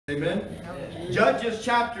Amen. Judges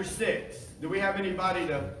chapter 6. Do we have anybody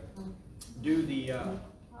to do the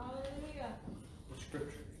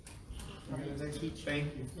scripture? Thank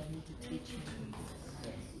you.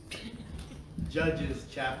 Judges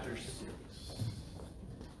chapter 6.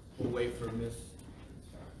 We'll wait for Miss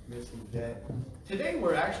Yvette. Today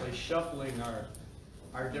we're actually shuffling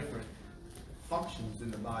our different functions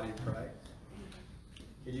in the body of Christ.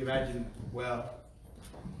 Can you imagine? Well,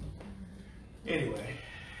 anyway,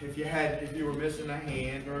 if you were missing a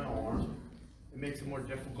hand or an arm, it makes it more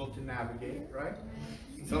difficult to navigate, right?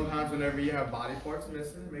 And sometimes whenever you have body parts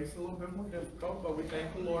missing, it makes it a little bit more difficult, but we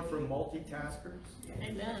thank the Lord for multitaskers.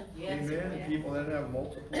 Amen. Yes. Amen. And people that have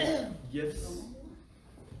multiple gifts.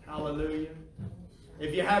 Hallelujah.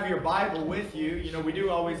 If you have your Bible with you, you know, we do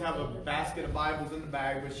always have a basket of Bibles in the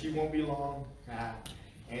bag, but she won't be long.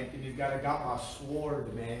 Anthony's got my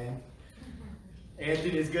sword, man.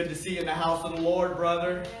 Anthony, it's good to see you in the house of the Lord,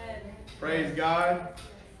 brother. Praise God.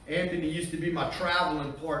 Anthony used to be my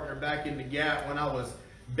traveling partner back in the Gap when I was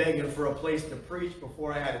begging for a place to preach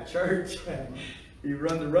before I had a church. He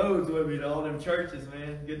run the roads with me to all them churches,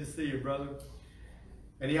 man. Good to see you, brother.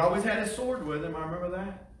 And he always had his sword with him. I remember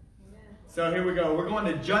that. So here we go. We're going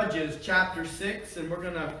to Judges chapter 6, and we're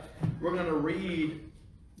gonna read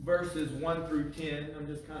verses 1 through 10. I'm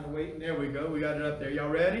just kind of waiting. There we go. We got it up there. Y'all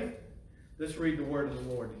ready? Let's read the word of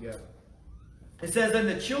the Lord together. It says, "And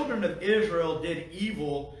the children of Israel did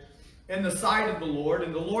evil in the sight of the Lord,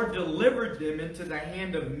 and the Lord delivered them into the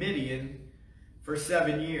hand of Midian for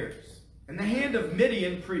 7 years. And the hand of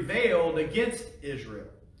Midian prevailed against Israel.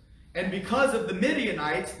 And because of the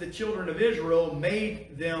Midianites, the children of Israel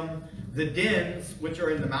made them the dens which are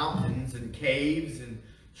in the mountains and caves and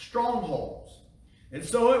strongholds. And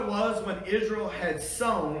so it was when Israel had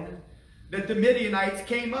sown that the Midianites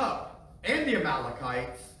came up, and the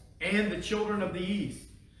Amalekites, and the children of the east.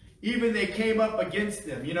 Even they came up against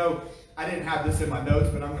them." You know, I didn't have this in my notes,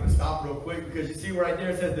 but I'm going to stop real quick because you see right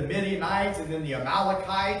there it says the Midianites and then the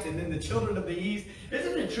Amalekites and then the children of the east.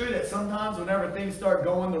 Isn't it true that sometimes whenever things start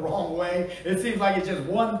going the wrong way, it seems like it's just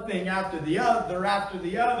one thing after the other after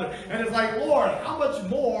the other, and it's like, Lord, how much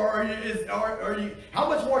more how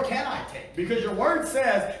much more can I take? Because your word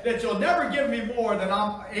says that you'll never give me more than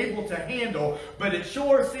I'm able to handle, but it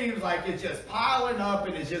sure seems like it's just piling up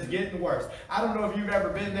and it's just getting worse. I don't know if you've ever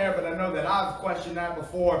been there, but I know that I've questioned that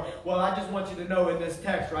before. Well, I just want you to know in this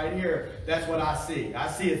text right here, that's what I see. I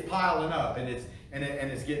see it's piling up and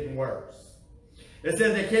it's getting worse. It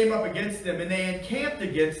says they came up against them, and they encamped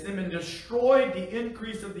against them and destroyed the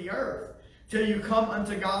increase of the earth till you come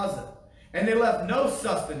unto Gaza. And they left no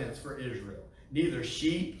sustenance for Israel, neither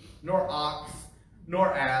sheep, nor ox,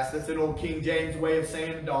 nor ass. That's an old King James way of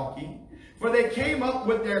saying donkey. For they came up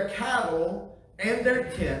with their cattle and their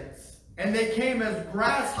tents, and they came as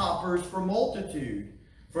grasshoppers for multitude,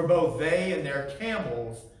 for both they and their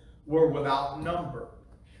camels were without number.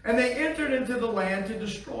 And they entered into the land to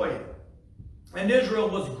destroy it. And Israel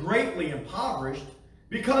was greatly impoverished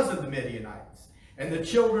because of the Midianites. And the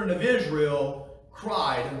children of Israel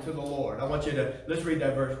cried unto the Lord." Let's read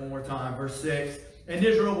that verse one more time. Verse 6. "And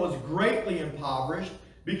Israel was greatly impoverished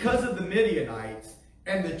because of the Midianites,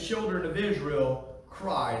 and the children of Israel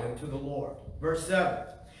cried unto the Lord." Verse 7.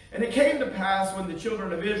 "And it came to pass when the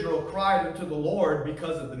children of Israel cried unto the Lord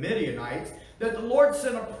because of the Midianites, that the Lord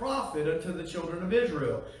sent a prophet unto the children of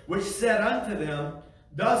Israel, which said unto them,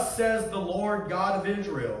 Thus says the Lord God of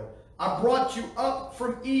Israel, I brought you up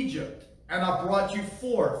from Egypt, and I brought you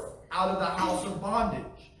forth out of the house of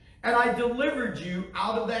bondage. And I delivered you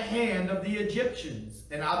out of the hand of the Egyptians,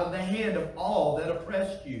 and out of the hand of all that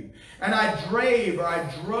oppressed you. And I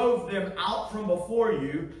drove them out from before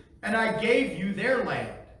you, and I gave you their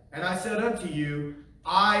land. And I said unto you,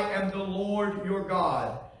 I am the Lord your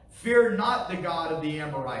God. Fear not the God of the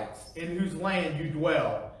Amorites, in whose land you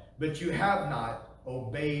dwell, but you have not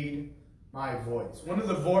obeyed my voice." One of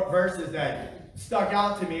the verses that stuck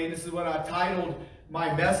out to me, and this is what I titled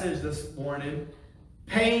my message this morning,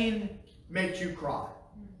 "Pain makes you cry."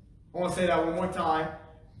 I want to say that one more time.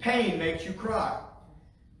 Pain makes you cry.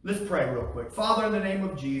 Let's pray real quick. Father, in the name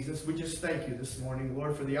of Jesus, we just thank you this morning,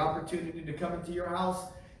 Lord, for the opportunity to come into your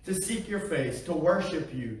house, to seek your face, to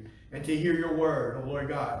worship you, and to hear your word, oh Lord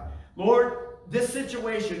God. Lord, this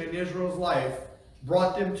situation in Israel's life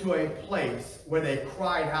brought them to a place where they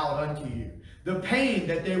cried out unto you. The pain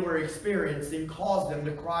that they were experiencing caused them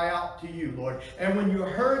to cry out to you, Lord. And when you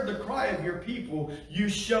heard the cry of your people, you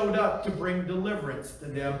showed up to bring deliverance to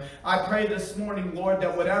them. I pray this morning, Lord,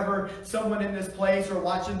 that whatever someone in this place or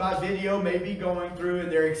watching by video may be going through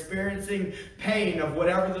and they're experiencing pain of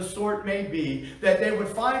whatever the sort may be, that they would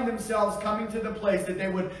find themselves coming to the place that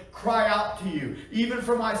they would cry out to you. Even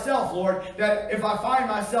for myself, Lord, that if I find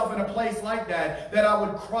myself in a place like that, that I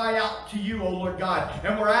would cry out to you, oh Lord God.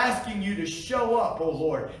 And we're asking you to show up, oh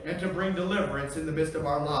Lord, and to bring deliverance in the midst of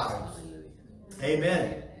our lives.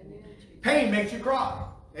 Amen. Pain makes you cry.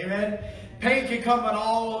 Amen. Pain can come in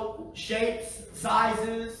all shapes,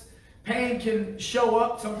 sizes. Pain can show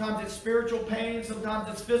up. Sometimes it's spiritual pain. Sometimes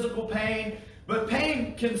it's physical pain. But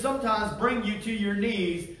pain can sometimes bring you to your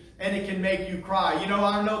knees, and it can make you cry. You know,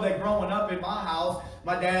 I know that growing up in my house,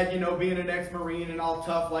 my dad, you know, being an ex-Marine and all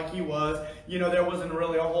tough like he was, you know, there wasn't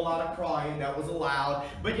really a whole lot of crying that was allowed.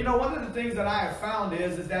 But, you know, one of the things that I have found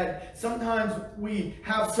is that sometimes we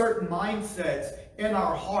have certain mindsets in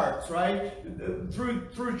our hearts, right?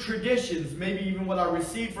 Through traditions, maybe even what I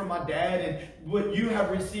received from my dad and what you have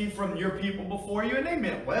received from your people before you. And they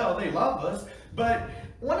meant well, they love us. But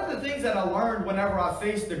one of the things that I learned whenever I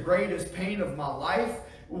faced the greatest pain of my life,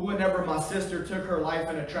 whenever my sister took her life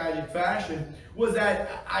in a tragic fashion, was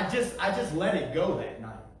that I just let it go that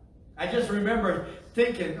night. I just remember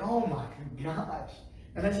thinking, oh my gosh.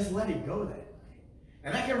 And I just let it go that night.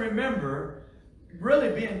 And I can remember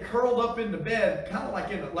really being curled up in the bed, kind of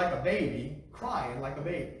like a baby, crying like a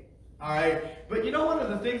baby. All right? But you know, one of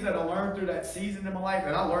the things that I learned through that season in my life,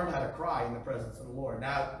 and I learned how to cry in the presence of the Lord.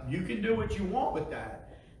 Now, you can do what you want with that.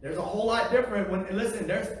 There's a whole lot different. Listen,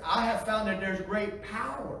 I have found that there's great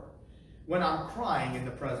power when I'm crying in the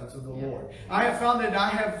presence of the Lord. I have found that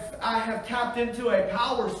I have tapped into a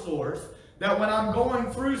power source that when I'm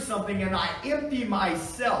going through something and I empty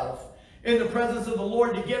myself in the presence of the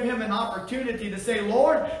Lord to give him an opportunity to say,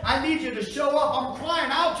 Lord, I need you to show up. I'm crying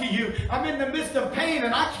out to you. I'm in the midst of pain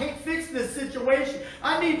and I can't fix this situation.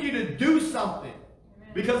 I need you to do something.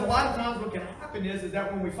 Because a lot of times what can happen is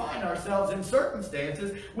that when we find ourselves in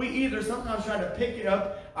circumstances, we either sometimes try to pick it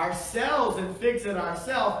up ourselves and fix it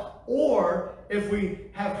ourselves, or if we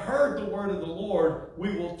have heard the word of the Lord,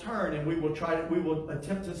 we will turn and we will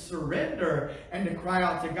attempt to surrender and to cry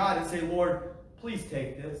out to God and say, Lord, please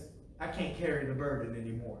take this. I can't carry the burden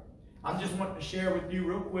anymore. I'm just wanting to share with you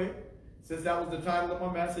real quick, since that was the title of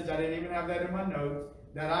my message, I didn't even have that in my notes,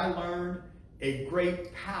 that I learned a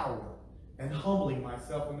great power and humbling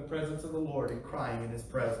myself in the presence of the Lord and crying in his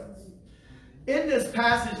presence. In this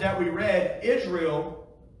passage that we read, Israel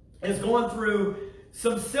is going through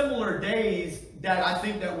some similar days that I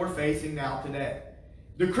think that we're facing now today.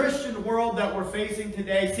 The Christian world that we're facing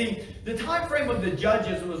today. See, the time frame of the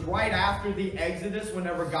Judges was right after the Exodus,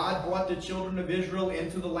 whenever God brought the children of Israel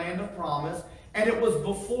into the land of promise, and it was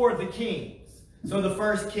before the kings. So the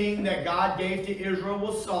first king that God gave to Israel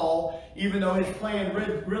was Saul, even though his plan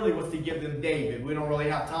really was to give them David. We don't really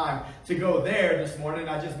have time to go there this morning.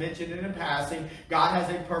 I just mentioned it in passing. God has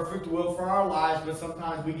a perfect will for our lives, but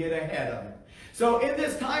sometimes we get ahead of it. So in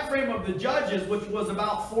this time frame of the Judges, which was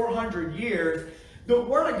about 400 years, the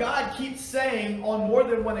Word of God keeps saying on more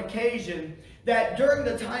than one occasion that during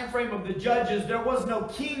the time frame of the Judges, there was no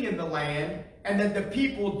king in the land, and that the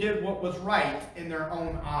people did what was right in their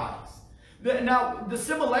own eyes. Now, the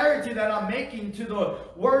similarity that I'm making to the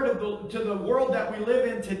world that we live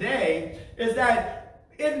in today is that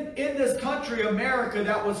in this country, America,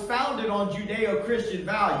 that was founded on Judeo-Christian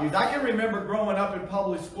values. I can remember growing up in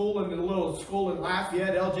public school, in the little school in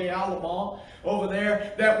Lafayette, L.J. Alamo, over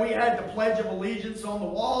there, that we had the Pledge of Allegiance on the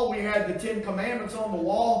wall. We had the Ten Commandments on the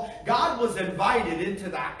wall. God was invited into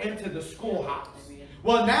the schoolhouse.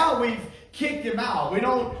 Well, now we've kicked him out.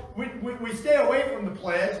 We stay away from the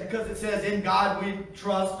pledge because it says in God we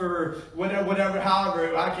trust, or whatever,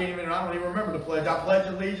 however, I don't even remember the pledge. I pledge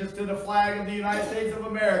allegiance to the flag of the United States of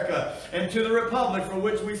America and to the republic for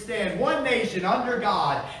which we stand, one nation under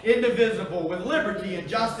God, indivisible, with liberty and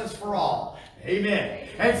justice for all. Amen.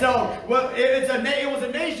 And so, well, it was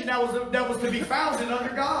a nation that was to be founded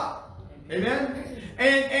under God. Amen.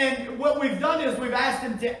 And what we've done is we've asked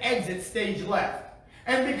him to exit stage left.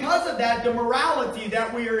 And because of that, the morality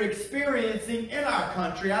that we are experiencing in our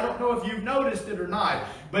country, I don't know if you've noticed it or not,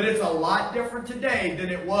 but it's a lot different today than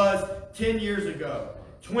it was 10 years ago,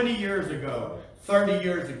 20 years ago, 30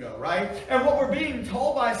 years ago, right? And what we're being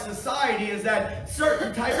told by society is that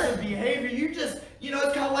certain types of behavior,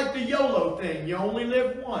 it's kind of like the YOLO thing. You only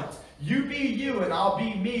live once. You be you and I'll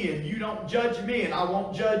be me, and you don't judge me and I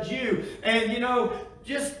won't judge you. And,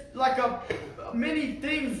 just like many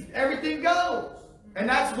things, everything goes. And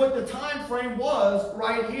that's what the time frame was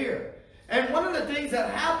right here. And one of the things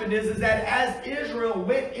that happened is that as Israel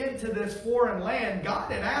went into this foreign land, God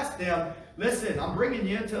had asked them, listen, I'm bringing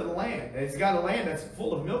you into the land. And it's got a land that's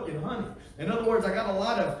full of milk and honey. In other words, I got a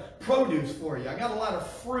lot of produce for you. I got a lot of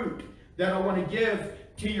fruit that I want to give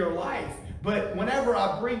to your life. But whenever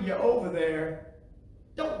I bring you over there,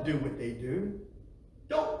 don't do what they do.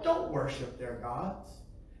 Don't worship their gods.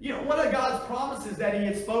 You know, one of God's promises that he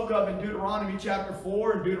had spoke of in Deuteronomy chapter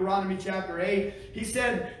 4 and Deuteronomy chapter 8, he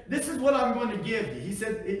said, this is what I'm going to give you. He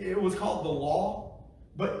said it was called the law.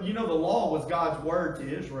 But you know, the law was God's word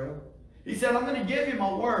to Israel. He said, I'm going to give you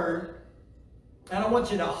my word, and I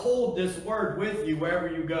want you to hold this word with you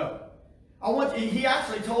wherever you go. He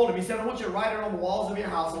actually told him, he said, I want you to write it on the walls of your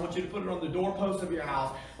house. I want you to put it on the doorposts of your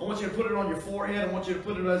house. I want you to put it on your forehead. I want you to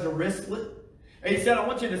put it as a wristlet. And he said, I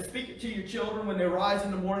want you to speak it to your children when they rise in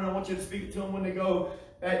the morning. I want you to speak it to them when they go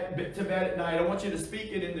to bed at night. I want you to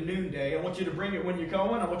speak it in the noonday. I want you to bring it when you're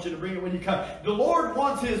going. I want you to bring it when you come. The Lord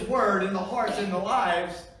wants his word in the hearts and the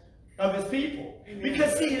lives of his people.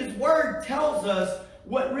 Because, see, his word tells us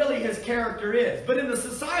what really his character is. But in the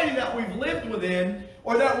society that we've lived within,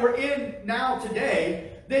 or that we're in now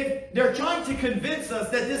today, they're trying to convince us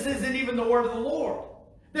that this isn't even the word of the Lord.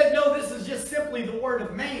 That, no, this is just simply the word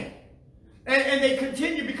of man. And they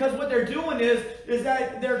continue, because what they're doing is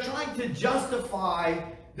that they're trying to justify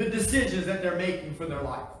the decisions that they're making for their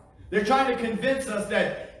life. They're trying to convince us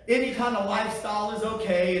that any kind of lifestyle is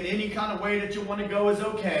okay, and any kind of way that you want to go is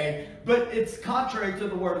okay, but it's contrary to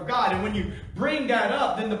the word of God. And when you bring that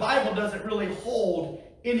up, then the Bible doesn't really hold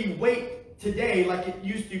any weight today like it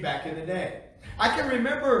used to back in the day. I can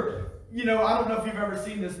remember, you know, I don't know if you've ever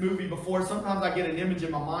seen this movie before. Sometimes I get an image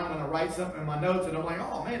in my mind when I write something in my notes, and I'm like,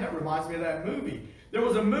 oh man, that reminds me of that movie. There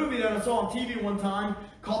was a movie that I saw on TV one time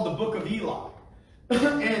called The Book of Eli.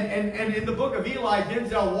 and in The Book of Eli,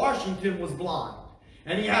 Denzel Washington was blind,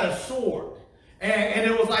 and he had a sword. And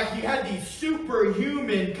it was like he had these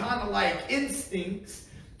superhuman kind of like instincts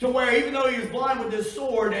to where even though he was blind with this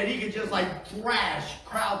sword, that he could just like thrash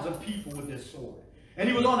crowds of people with this sword. And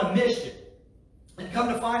he was on a mission. And come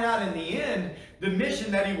to find out in the end, the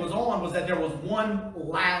mission that he was on was that there was one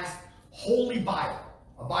last holy Bible.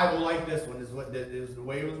 A Bible like this one is the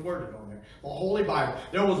way it was worded on there. A holy Bible.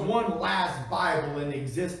 There was one last Bible in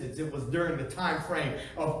existence. It was during the time frame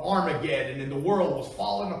of Armageddon, and the world was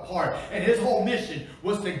falling apart. And his whole mission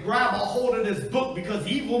was to grab a hold of this book, because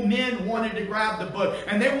evil men wanted to grab the book,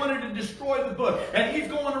 and they wanted to destroy the book. And he's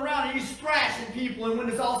going around and he's thrashing people, and when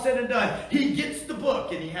it's all said and done, he gets the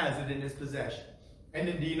book and he has it in his possession. And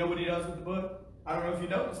then do you know what he does with the book? I don't know if you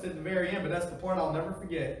noticed at the very end, but that's the part I'll never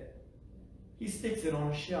forget. He sticks it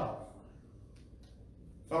on a shelf.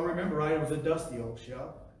 If I remember right, it was a dusty old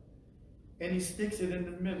shelf. And he sticks it in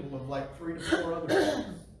the middle of like 3 to 4 other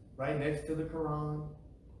books. Right next to the Quran.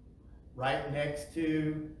 Right next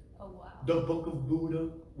to the Book of Buddha,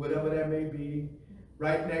 whatever that may be.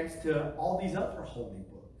 Right next to all these other holy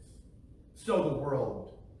books. So the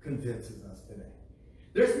world convinces us today.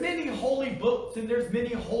 There's many holy books, and there's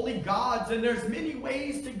many holy gods, and there's many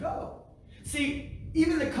ways to go. See,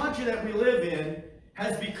 even the country that we live in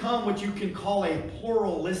has become what you can call a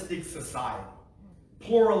pluralistic society.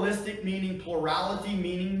 Pluralistic meaning plurality,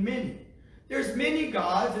 meaning many. There's many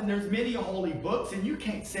gods and there's many holy books, and you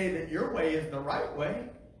can't say that your way is the right way.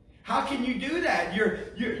 How can you do that? You're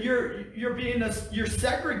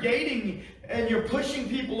segregating and you're pushing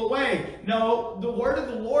people away. No, the word of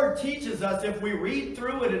the Lord teaches us, if we read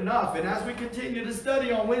through it enough, and as we continue to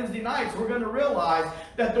study on Wednesday nights, we're going to realize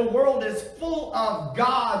that the world is full of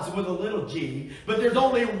gods with a little g, but there's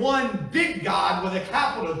only one big God with a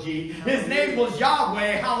capital G. His name was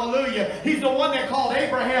Yahweh. Hallelujah. He's the one that called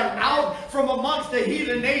Abraham out from amongst the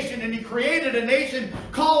heathen nation, and he created a nation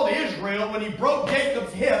called Israel. When he broke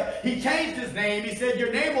Jacob's hip, he changed his name. He said,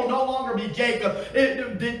 your name will no longer be Jacob,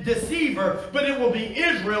 deceiver, but it will be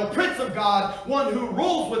Israel, Prince of God, one who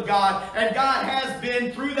rules with God. And God has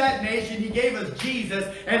been, through that nation, he gave us Jesus.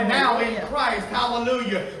 And now in Christ,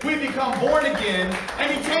 hallelujah, we become born again.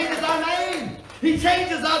 And he changes our name. He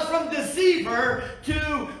changes us from deceiver to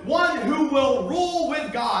one who will rule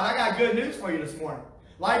with God. I got good news for you this morning.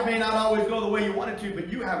 Life may not always go the way you want it to,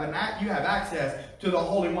 but you have access to the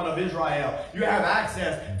Holy One of Israel. You have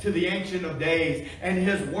access to the Ancient of Days, and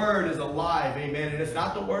his word is alive, amen. And it's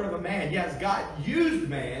not the word of a man. Yes, God used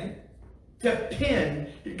man to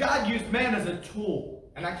pen. God used man as a tool.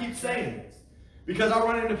 And I keep saying this because I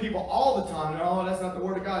run into people all the time. Oh, that's not the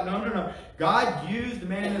word of God. No. God used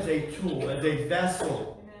man as a tool, as a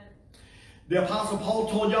vessel. The Apostle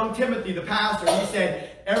Paul told young Timothy, the pastor, he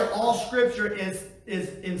said, all scripture is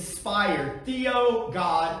is inspired. Theo,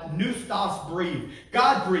 God, Pneustos, breathed.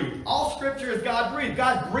 God breathed. All scripture is God breathed.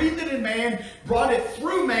 God breathed it in man, brought it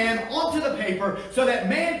through man onto the paper so that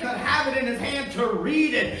man could have it in his hand to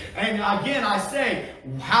read it. And again, I say,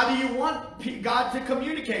 how do you want God to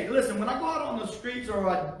communicate? Listen, when I go out on the streets, or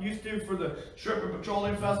I used to for the Strip and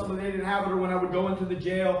Petroleum Festival, they didn't have it, or when I would go into the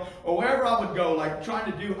jail, or wherever I would go, like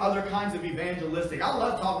trying to do other kinds of evangelistic. I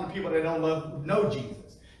love talking to people that don't know Jesus.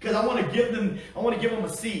 Because I want to give them a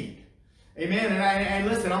seed. Amen. And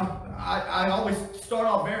listen, I always start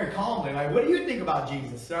off very calmly. Like, what do you think about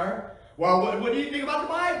Jesus, sir? Well, what do you think about the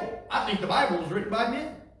Bible? I think the Bible was written by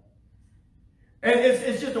men. And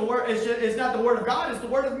it's just a word, it's not the word of God, it's the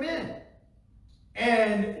word of men.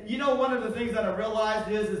 And you know, one of the things that I realized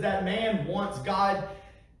is that man wants God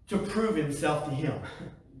to prove himself to him.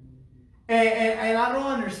 And I don't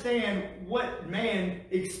understand what man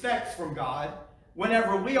expects from God.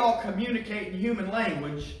 Whenever we all communicate in human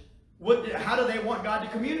language, how do they want God to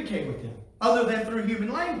communicate with them? Other than through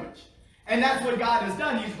human language. And that's what God has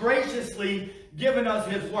done. He's graciously given us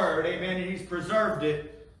his word, amen, and he's preserved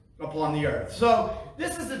it upon the earth. So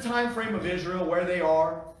this is the time frame of Israel, where they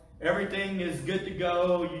are. Everything is good to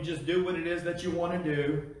go. You just do what it is that you want to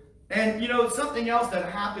do. And you know, something else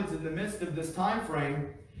that happens in the midst of this time frame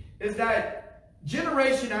is that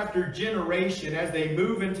generation after generation, as they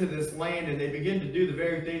move into this land and they begin to do the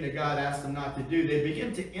very thing that God asked them not to do, they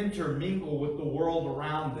begin to intermingle with the world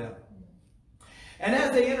around them. And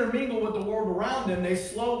as they intermingle with the world around them, they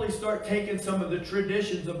slowly start taking some of the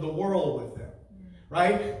traditions of the world with them.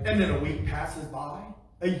 Right? And then a week passes by,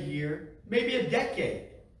 a year, maybe a decade,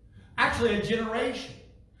 actually a generation.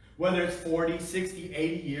 Whether it's 40, 60,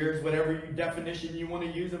 80 years, whatever definition you want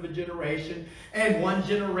to use of a generation. And one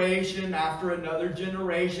generation after another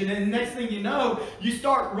generation. And the next thing you know, you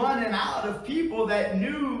start running out of people that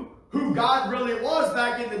knew who God really was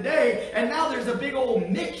back in the day. And now there's a big old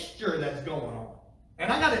mixture that's going on.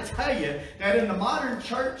 And I got to tell you that in the modern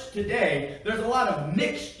church today, there's a lot of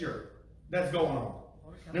mixture that's going on.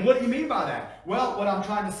 And what do you mean by that? Well, what I'm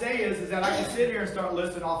trying to say is that I can sit here and start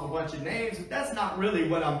listing off a bunch of names. That's not really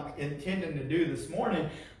what I'm intending to do this morning.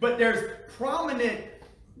 But there's prominent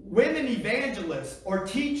women evangelists or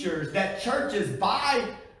teachers that churches buy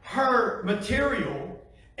her material,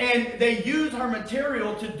 and they use her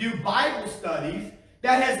material to do Bible studies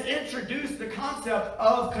that has introduced the concept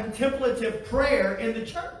of contemplative prayer in the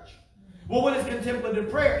church. Well, what is contemplative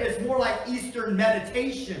prayer? It's more like Eastern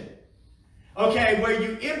meditation. Okay, where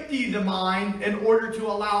you empty the mind in order to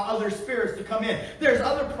allow other spirits to come in. There's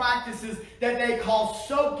other practices that they call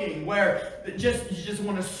soaking, where you just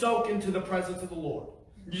want to soak into the presence of the Lord.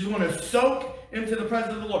 You just want to soak into the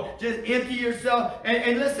presence of the Lord. Just empty yourself.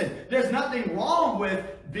 And listen, there's nothing wrong with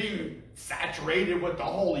being saturated with the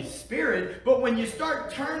Holy Spirit, but when you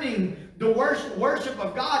start turning the worship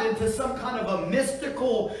of God into some kind of a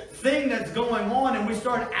mystical thing that's going on, and we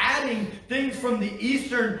start adding things from the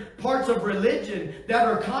eastern parts of religion that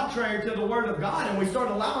are contrary to the Word of God, and we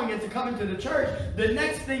start allowing it to come into the church, the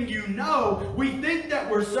next thing you know, we think that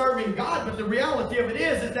we're serving God, but the reality of it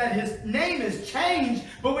is that his name is changed,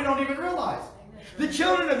 but we don't even realize it. The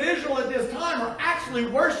children of Israel at this time are actually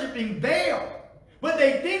worshiping Baal, but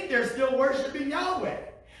they think they're still worshiping Yahweh.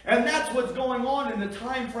 And that's what's going on in the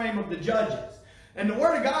time frame of the Judges. And the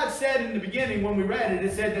Word of God said in the beginning, when we read it,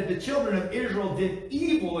 it said that the children of Israel did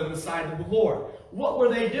evil in the sight of the Lord. What were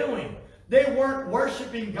they doing? They weren't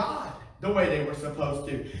worshiping God the way they were supposed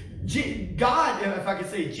to. God, if I could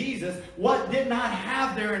say Jesus, did not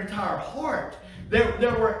have their entire heart.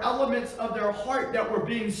 There were elements of their heart that were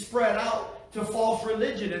being spread out to false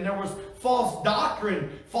religion, and there was false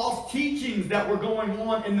doctrine, false teachings that were going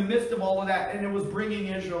on in the midst of all of that, and it was bringing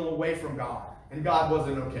Israel away from God, and God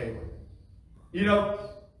wasn't okay with it. You know,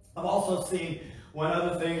 I've also seen one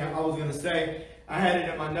other thing I was going to say. I had it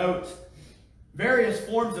in my notes. Various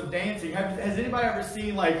forms of dancing. Has anybody ever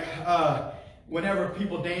seen, like, whenever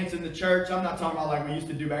people dance in the church? I'm not talking about like we used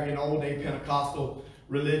to do back in the old day Pentecostal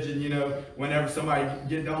religion, you know, whenever somebody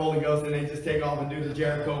get the Holy Ghost and they just take off and do the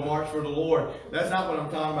Jericho March for the Lord. That's not what I'm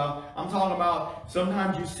talking about. I'm talking about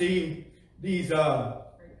sometimes you see these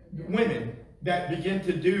women that begin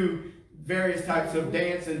to do various types of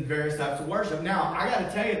dance and various types of worship. Now, I got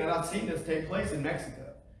to tell you that I've seen this take place in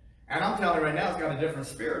Mexico. And I'm telling you right now, it's got a different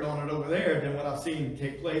spirit on it over there than what I've seen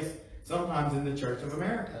take place sometimes in the Church of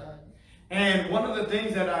America. And one of the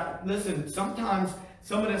things that sometimes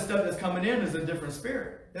some of that stuff that's coming in is a different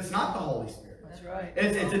spirit. It's not the Holy Spirit. That's right.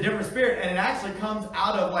 It's a different spirit, and it actually comes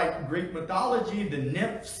out of like Greek mythology, the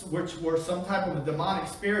nymphs, which were some type of a demonic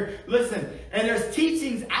spirit. Listen, and there's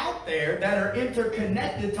teachings out there that are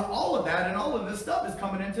interconnected to all of that, and all of this stuff is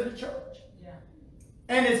coming into the church. Yeah.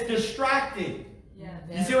 And it's distracting. Yeah.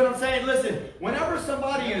 You see what I'm saying? Listen, whenever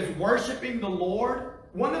somebody is worshiping the Lord,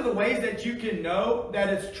 one of the ways that you can know that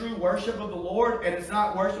it's true worship of the Lord and it's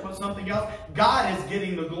not worship of something else, God is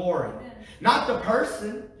getting the glory, not the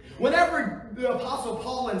person. Whenever the Apostle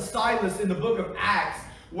Paul and Silas in the book of Acts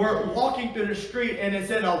were walking through the street, and it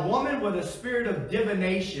said a woman with a spirit of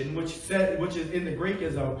divination, which is in the Greek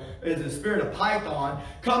is a spirit of Python,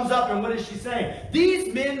 comes up, and what is she saying?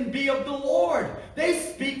 These men be of the Lord. They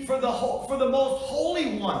speak for the most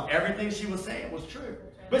holy one. Everything she was saying was true.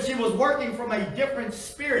 But she was working from a different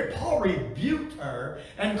spirit. Paul rebuked her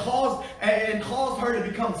and caused her to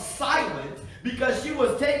become silent because she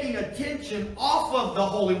was taking attention off of the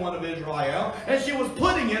Holy One of Israel and she was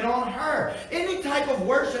putting it on her. Any type of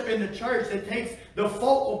worship in the church that takes the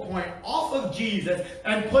focal point off of Jesus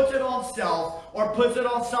and puts it on self or puts it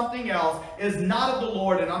on something else is not of the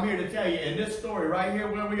Lord. And I'm here to tell you, in this story right here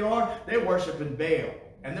where we are, they're worshiping Baal.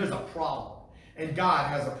 And there's a problem. And God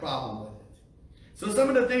has a problem with it. So some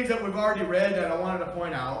of the things that we've already read that I wanted to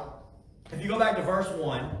point out, if you go back to verse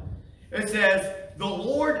 1, it says, the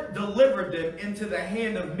Lord delivered them into the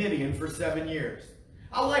hand of Midian for 7 years.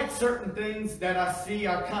 I like certain things that I see.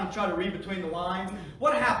 I kind of try to read between the lines.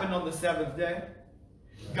 What happened on the 7th day?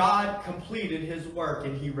 God completed his work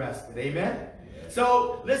and he rested. Amen?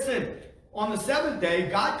 So listen, on the 7th day,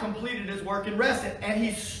 God completed his work and rested. And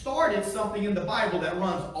he started something in the Bible that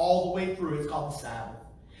runs all the way through. It's called the Sabbath.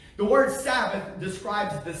 The word Sabbath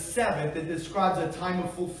describes the seventh. It describes a time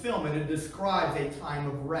of fulfillment. It describes a time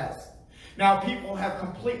of rest. Now, people have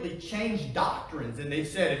completely changed doctrines, and they've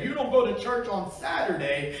said, if you don't go to church on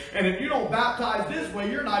Saturday, and if you don't baptize this way,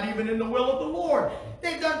 you're not even in the will of the Lord.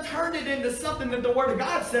 They've done turned it into something that the Word of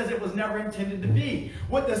God says it was never intended to be.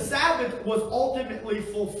 What the Sabbath was ultimately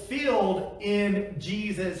fulfilled in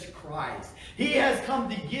Jesus Christ. He has come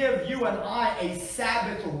to give you and I a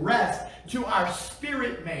Sabbath rest to our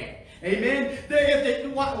spirit man. Amen.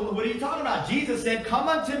 What are you talking about? Jesus said, come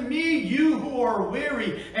unto me, you who are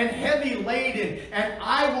weary and heavy laden, and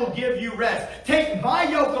I will give you rest. Take my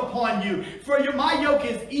yoke upon you, for my yoke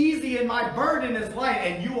is easy and my burden is light,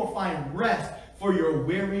 and you will find rest for your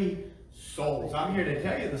weary souls. I'm here to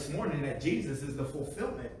tell you this morning that Jesus is the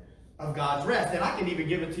fulfillment of God's rest. And I can even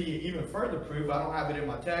give it to you even further proof. I don't have it in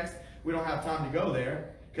my text. We don't have time to go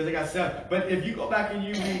there, because I got 7. But if you go back and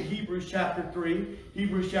you read Hebrews chapter 3,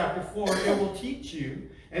 Hebrews chapter 4, it will teach you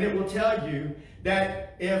and it will tell you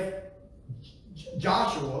that if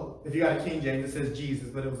Joshua, if you got a King James, it says Jesus,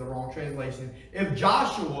 but it was the wrong translation. If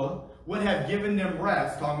Joshua would have given them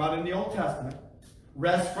rest, talking about in the Old Testament,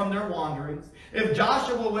 rest from their wanderings. If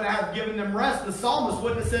Joshua would have given them rest, the psalmist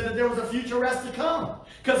wouldn't have said that there was a future rest to come.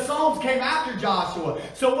 Because Psalms came after Joshua.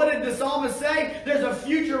 So what did the psalmist say? There's a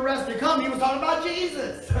future rest to come. He was talking about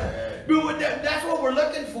Jesus. That's what we're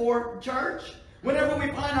looking for, church. Whenever we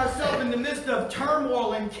find ourselves in the midst of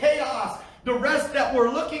turmoil and chaos, the rest that we're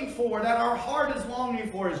looking for, that our heart is longing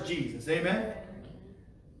for, is Jesus. Amen?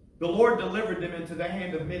 The Lord delivered them into the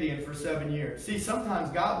hand of Midian for 7 years. See,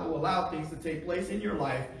 sometimes God will allow things to take place in your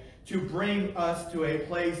life to bring us to a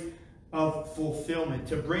place of fulfillment,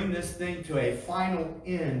 to bring this thing to a final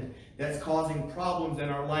end that's causing problems in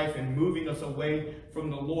our life and moving us away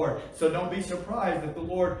from the Lord. So don't be surprised if the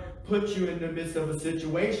Lord puts you in the midst of a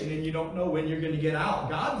situation and you don't know when you're going to get out.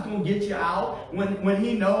 God's going to get you out when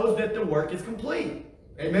he knows that the work is complete.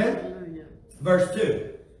 Amen? Verse 2.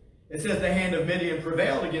 It says, the hand of Midian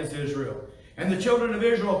prevailed against Israel, and the children of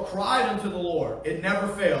Israel cried unto the Lord. It never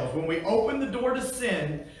fails. When we open the door to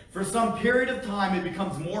sin, for some period of time, it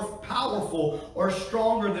becomes more powerful or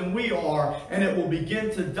stronger than we are, and it will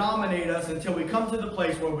begin to dominate us until we come to the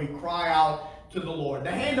place where we cry out to the Lord.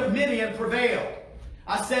 The hand of Midian prevailed.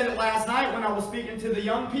 I said it last night when I was speaking to the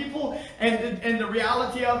young people, and the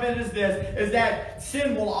reality of it is this, is that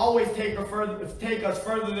sin will always take us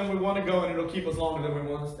further than we want to go, and it'll keep us longer than we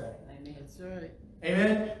want to stay. Amen. That's right.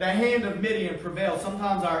 Amen. The hand of Midian prevails.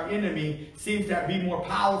 Sometimes our enemy seems to be more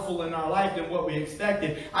powerful in our life than what we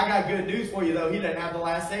expected. I got good news for you, though. He doesn't have the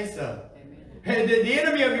last say-so. The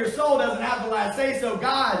enemy of your soul doesn't have the last say-so.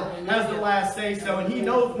 God has the last say-so, and he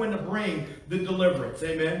knows when to bring the deliverance.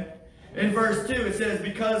 Amen. In verse 2, it says,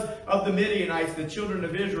 because of the Midianites, the children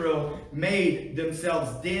of Israel made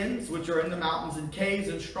themselves dens, which are in the mountains, and caves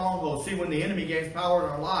and strongholds. See, when the enemy gains power in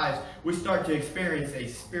our lives, we start to experience a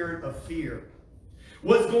spirit of fear.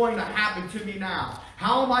 What's going to happen to me now?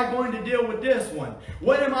 How am I going to deal with this one?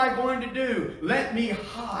 What am I going to do? Let me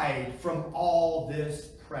hide from all this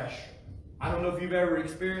pressure. I don't know if you've ever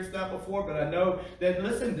experienced that before, but I know that,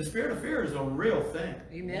 listen, the spirit of fear is a real thing.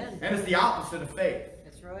 Amen. And it's the opposite of faith.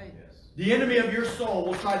 That's right. The enemy of your soul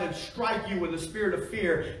will try to strike you with a spirit of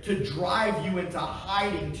fear to drive you into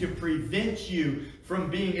hiding, to prevent you from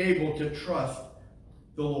being able to trust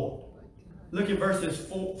the Lord. Look at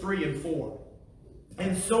verses 3 and 4.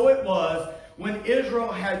 And so it was when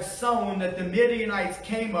Israel had sown that the Midianites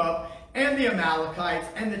came up, and the Amalekites,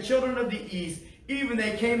 and the children of the east, even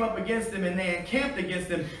they came up against them, and they encamped against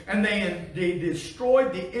them, and they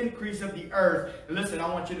destroyed the increase of the earth. And listen,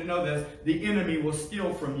 I want you to know this. The enemy will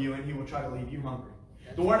steal from you, and he will try to leave you hungry.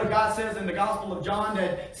 The Word of God says in the Gospel of John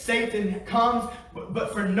that Satan comes,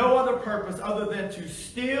 but for no other purpose other than to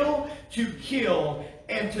steal, to kill,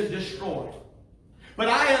 and to destroy. But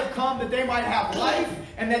I have come that they might have life,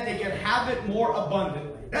 and that they can have it more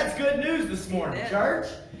abundantly. That's good news this morning, church.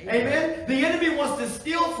 Amen. The enemy wants to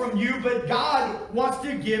steal from you, but God wants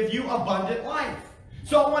to give you abundant life.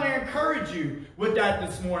 So I want to encourage you with that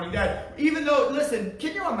this morning. That even though, listen,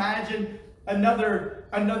 can you imagine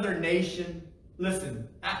another nation? Listen,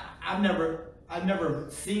 I've never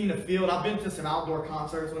seen a field. I've been to some outdoor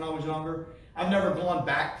concerts when I was younger. I've never gone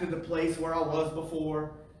back to the place where I was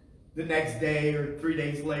before the next day or 3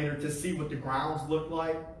 days later to see what the grounds looked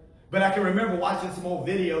like. But I can remember watching some old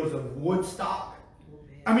videos of Woodstock.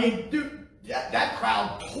 I mean, dude, that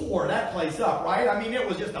crowd tore that place up, right? I mean, it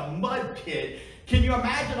was just a mud pit. Can you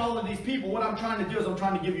imagine all of these people? What I'm trying to do is I'm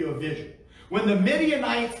trying to give you a vision. When the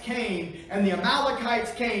Midianites came and the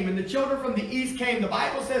Amalekites came and the children from the east came, the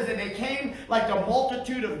Bible says that they came like a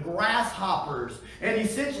multitude of grasshoppers. And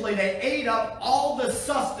essentially they ate up all the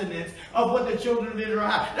sustenance of what the children of Israel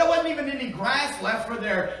had. There wasn't even any grass left for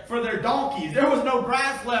their donkeys. There was no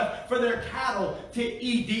grass left for their cattle to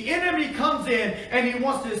eat. The enemy comes in and he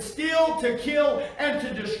wants to steal, to kill, and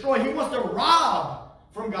to destroy. He wants to rob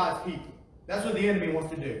from God's people. That's what the enemy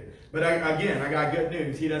wants to do. But again, I got good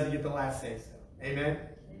news. He doesn't get the last say so. Amen?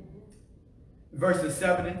 Verses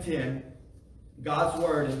 7 and 10, God's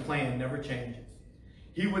word and plan never changes.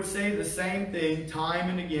 He would say the same thing time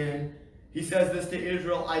and again. He says this to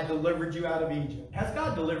Israel, I delivered you out of Egypt. Has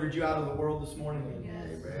God delivered you out of the world this morning?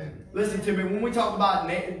 Yes. Amen. Listen to me. When we talk about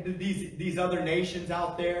these other nations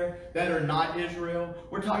out there that are not Israel,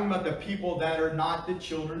 we're talking about the people that are not the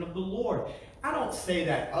children of the Lord. I don't say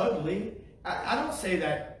that ugly. I don't say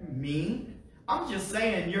that mean. I'm just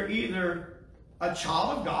saying you're either a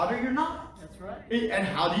child of God or you're not. That's right. And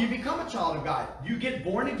how do you become a child of God? You get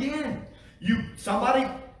born again. Somebody,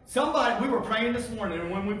 we were praying this morning, and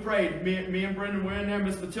when we prayed, me and Brendan were in there,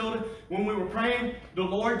 Miss Matilda, when we were praying, the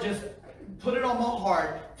Lord just put it on my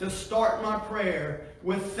heart to start my prayer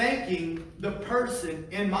with thanking the person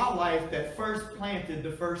in my life that first planted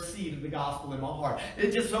the first seed of the gospel in my heart. It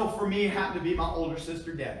just so for me happened to be my older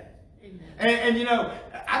sister, Debbie. And you know,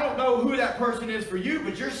 I don't know who that person is for you,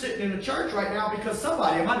 but you're sitting in a church right now because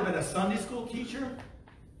somebody, it might have been a Sunday school teacher.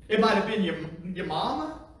 It might have been your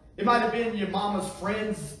mama. It might have been your mama's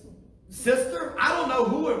friend's sister. I don't know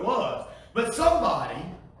who it was, but somebody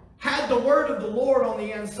had the word of the Lord on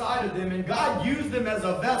the inside of them, and God used them as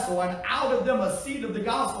a vessel, and out of them a seed of the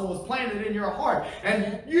gospel was planted in your heart.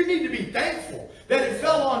 And you need to be thankful that it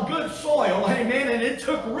fell on good soil, amen, and it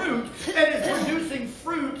took root, and it's producing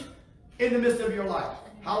fruit in the midst of your life.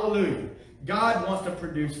 Hallelujah. God wants to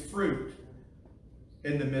produce fruit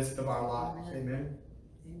in the midst of our lives. Amen.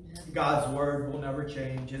 God's word will never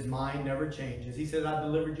change. His mind never changes. He said, I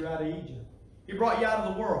delivered you out of Egypt. He brought you out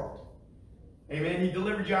of the world. Amen. He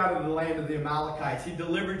delivered you out of the land of the Amalekites. He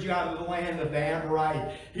delivered you out of the land of the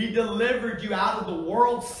Amorite. He delivered you out of the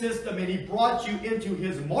world system, and he brought you into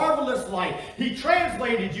his marvelous light. He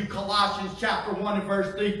translated you, Colossians chapter 1 and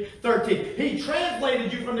verse 13. He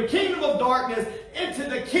translated you from the kingdom of darkness into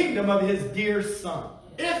the kingdom of his dear Son.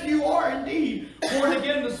 If you are indeed born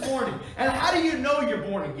again this morning. And how do you know you're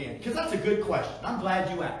born again? Because that's a good question. I'm glad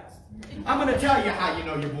you asked. I'm going to tell you how you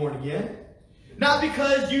know you're born again. Not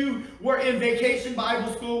because you were in vacation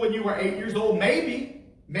Bible school when you were 8 years old. Maybe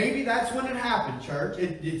that's when it happened, church.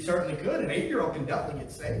 It certainly could. An 8-year-old can definitely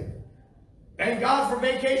get saved. Thank God for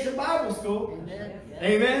vacation Bible school. Amen.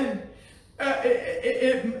 Amen.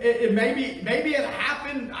 Maybe it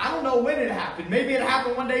happened. I don't know when it happened. Maybe it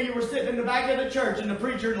happened one day you were sitting in the back of the church and the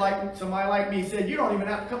preacher, like somebody like me, said, you don't even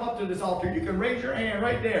have to come up to this altar. You can raise your hand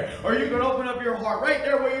right there. Or you can open up your heart right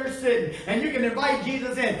there where you're sitting. And you can invite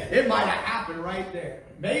Jesus in. It might have happened right there.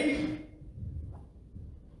 Maybe.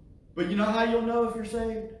 But you know how you'll know if you're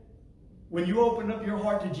saved? When you open up your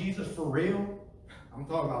heart to Jesus for real. I'm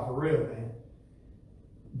talking about for real, man.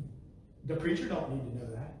 The preacher don't need to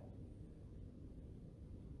know that.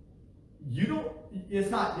 You don't,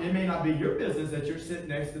 it may not be your business that you're sitting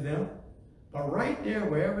next to them, but right there,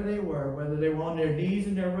 wherever they were, whether they were on their knees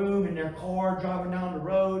in their room, in their car, driving down the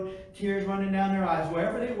road, tears running down their eyes,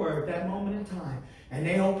 wherever they were at that moment in time, and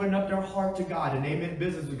they opened up their heart to God and they meant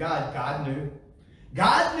business with God, God knew.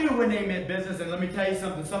 God knew when they meant business, and let me tell you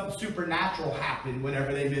something supernatural happened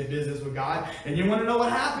whenever they meant business with God. And you want to know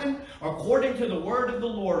what happened? According to the word of the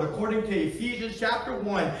Lord, according to Ephesians chapter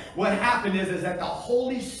 1, what happened is that the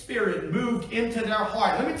Holy Spirit moved into their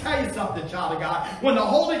heart. Let me tell you something, child of God. When the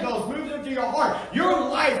Holy Ghost moves into your heart, your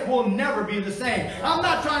life will never be the same. I'm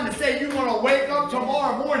not trying to say you're going to wake up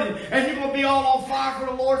tomorrow morning and you're going to be all on fire for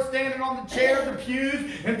the Lord, standing on the chairs, the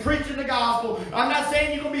pews, and preaching the gospel. I'm not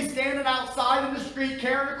saying you're going to be standing outside in the street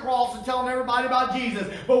carrying a cross and telling everybody about Jesus.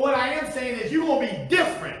 But what I am saying is you're going to be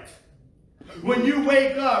different. When you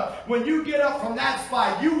wake up, when you get up from that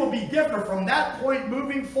spot, you will be different from that point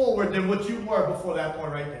moving forward than what you were before that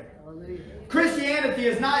point right there. Christianity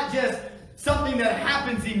is not just something that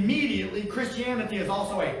happens immediately. Christianity is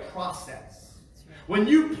also a process. When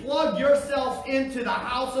you plug yourself into the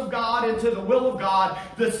house of God, into the will of God,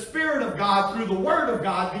 the Spirit of God through the Word of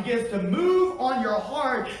God begins to move on your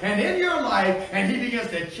heart and in your life, and He begins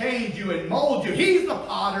to change you and mold you. He's the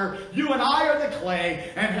potter, you and I are the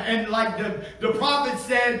clay, and like the prophet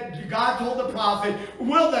said, God told the prophet,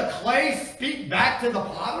 will the clay speak back to the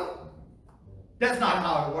potter? That's not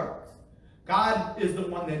how it works. God is the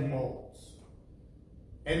one that molds.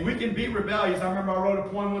 And we can be rebellious. I remember I wrote a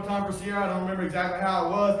poem one time for Sierra. I don't remember exactly how it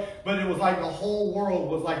was, but it was like the whole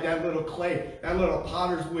world was like that little clay, that little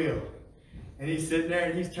potter's wheel. And he's sitting there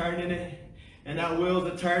and he's turning it, and that wheel's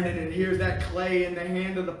are turning, and here's that clay in the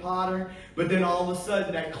hand of the potter. But then all of a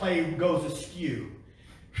sudden that clay goes askew.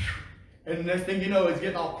 And the next thing you know, it's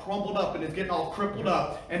getting all crumpled up and it's getting all crippled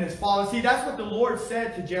up and it's falling. See, that's what the Lord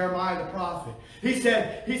said to Jeremiah the prophet. He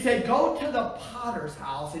said, go to the potter's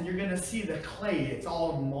house and you're going to see the clay. It's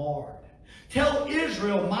all marred. Tell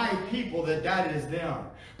Israel, my people, that is them.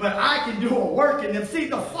 But I can do a work in them. See,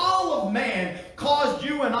 the fall of man caused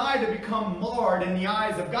you and I to become marred in the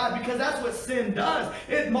eyes of God, because that's what sin does.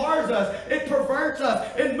 It mars us. It perverts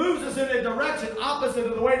us. It moves us in a direction opposite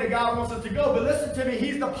of the way that God wants us to go. But listen to me.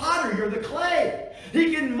 He's the potter. You're the clay.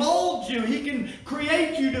 He can mold you. He can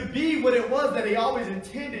create you to be what it was that He always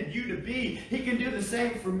intended you to be. He can do the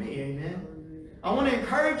same for me. Amen. I want to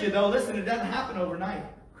encourage you, though. Listen, it doesn't happen overnight,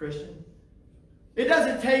 Christian. It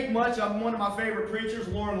doesn't take much. One of my favorite preachers,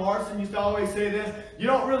 Lauren Larson, used to always say this: you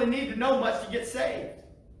don't really need to know much to get saved.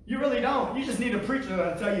 You really don't. You just need a preacher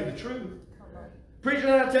that'll tell you the truth. Preacher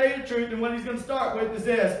that'll tell you the truth, and what he's going to start with is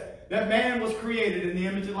this: that man was created in the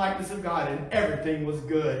image and likeness of God, and everything was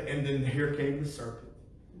good. And then here came the serpent.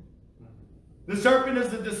 The serpent is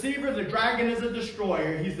the deceiver. The dragon is a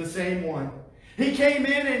destroyer. He's the same one. He came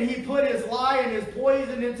in and he put his lie and his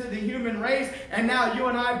poison into the human race. And now you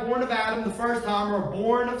and I, born of Adam the first time, are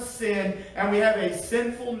born of sin. And we have a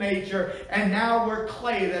sinful nature. And now we're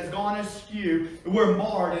clay that's gone askew. We're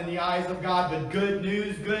marred in the eyes of God. But good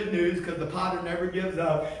news, because the potter never gives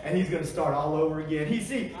up. And He's going to start all over again.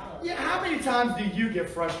 How many times do you get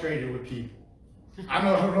frustrated with people? I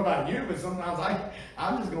don't know about you, but sometimes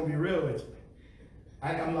I'm just going to be real with you.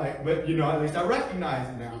 I'm like, but at least I recognize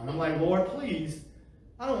it now. I'm like, Lord, please,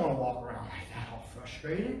 I don't want to walk around like that all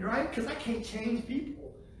frustrated, right? Because I can't change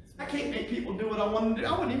people. I can't make people do what I want to do.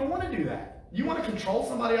 I wouldn't even want to do that. You want to control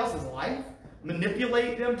somebody else's life?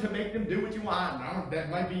 Manipulate them to make them do what you want? I don't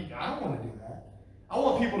want to do that. I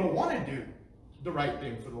want people to want to do the right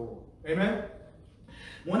thing for the Lord. Amen?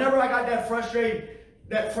 Whenever I got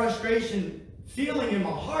that frustration feeling in my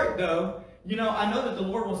heart, though, I know that the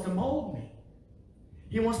Lord wants to mold me.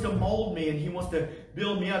 He wants to mold me and He wants to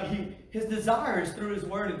build me up. His desire is through His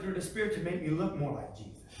Word and through the Spirit to make me look more like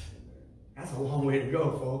Jesus. That's a long way to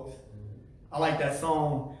go, folks. I like that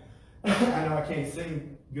song. I know I can't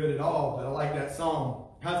sing good at all, but I like that song.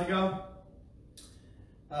 How's it go?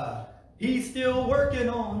 He's still working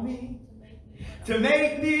on me to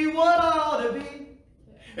make me what I ought to be.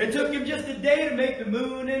 It took Him just a day to make the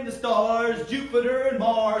moon and the stars, Jupiter and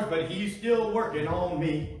Mars, but He's still working on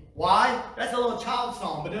me. Why? That's a little child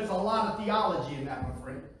song, but there's a lot of theology in that, my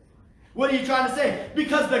friend. What are you trying to say?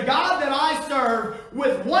 Because the God that I serve,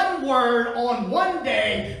 with one word on one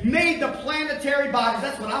day, made the planetary bodies.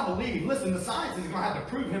 That's what I believe. Listen, the science is going to have to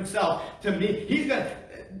prove Himself to me.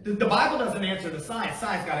 The Bible doesn't answer the science.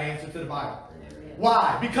 Science got to answer to the Bible.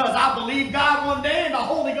 Why? Because I believed God one day and the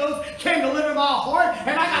Holy Ghost came to live in my heart,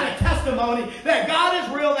 and I got a testimony that God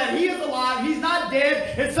is real, that He is alive, He's not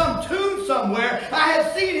dead in some tomb somewhere. I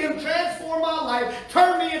life,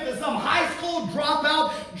 turn me into some high school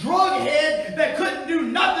dropout, drug head that couldn't do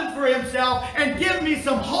nothing for himself, and give me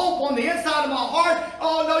some hope on the inside of my heart.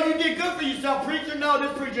 Oh, no, you did good for yourself, preacher. No,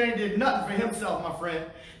 this preacher ain't did nothing for himself, my friend.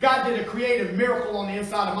 God did a creative miracle on the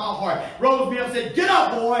inside of my heart. Rose me up and said, get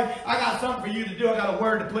up, boy. I got something for you to do. I got a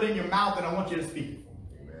word to put in your mouth, and I want you to speak it.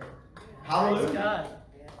 Amen. Hallelujah.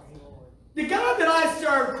 The God that I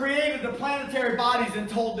serve created the planetary bodies and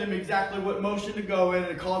told them exactly what motion to go in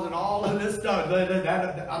and causing all of this stuff.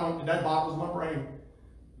 That boggles my brain.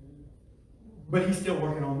 But he's still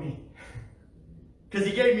working on me. Because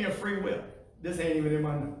he gave me a free will. This ain't even in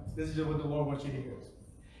my notes. This is just what the Lord wants you to hear.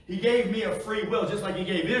 He gave me a free will, just like he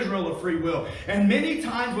gave Israel a free will. And many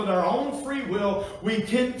times with our own free will, we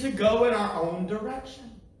tend to go in our own direction.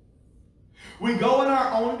 We go in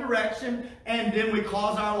our own direction, and then we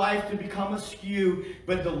cause our life to become askew.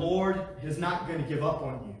 But the Lord is not going to give up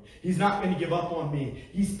on you. He's not going to give up on me.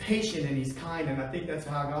 He's patient and he's kind, and I think that's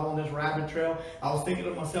how I got on this rabbit trail. I was thinking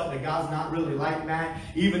to myself that God's not really like that,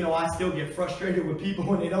 even though I still get frustrated with people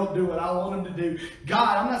when they don't do what I want them to do.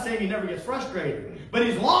 God, I'm not saying he never gets frustrated, but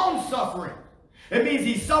he's long-suffering. It means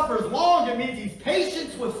he suffers long. It means he's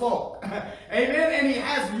patient with folk. Amen. And he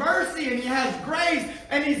has mercy and he has grace.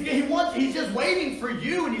 And he's just waiting for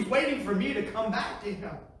you, and he's waiting for me to come back to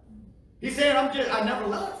him. He's saying, I never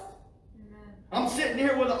left. Amen. I'm sitting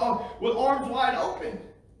here with arms wide open,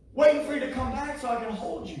 waiting for you to come back so I can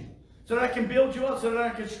hold you, so that I can build you up, so that I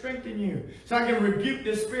can strengthen you, so I can rebuke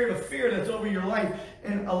this spirit of fear that's over your life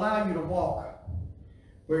and allow you to walk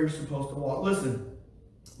where you're supposed to walk. Listen.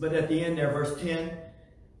 But at the end there, verse 10,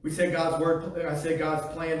 we said God's word, I said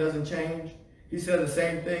God's plan doesn't change. He said the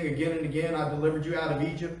same thing again and again. I delivered you out of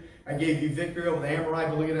Egypt. I gave you victory over the Amorite.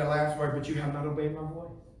 But look at that last word, but you have not obeyed my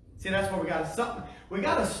voice. See, that's where we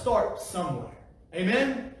got to start somewhere.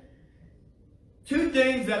 Amen? Two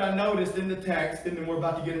things that I noticed in the text, and then we're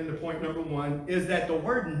about to get into point number one, is that the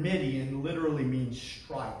word Midian literally means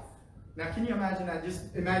strife. Now, can you imagine that?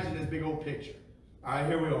 Just imagine this big old picture. All right,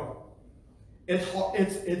 here we are.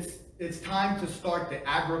 It's time to start the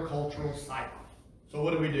agricultural cycle. So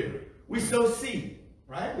what do? We sow seed,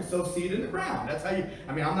 right? We sow seed in the ground. That's how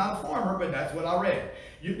I'm not a farmer, but that's what I read.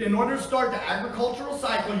 In order to start the agricultural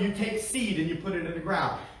cycle, you take seed and you put it in the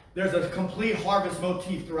ground. There's a complete harvest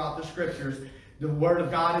motif throughout the scriptures. The word of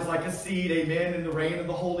God is like a seed, amen, and the rain of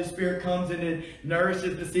the Holy Spirit comes and it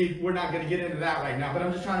nourishes the seed. We're not going to get into that right now, but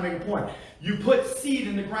I'm just trying to make a point. You put seed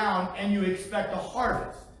in the ground and you expect a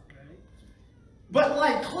harvest. But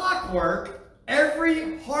like clockwork,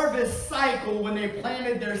 every harvest cycle, when they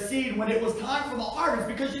planted their seed, when it was time for the harvest,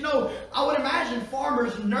 because I would imagine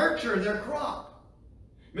farmers nurture their crop.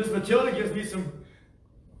 Miss Matilda gives me some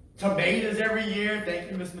tomatoes every year.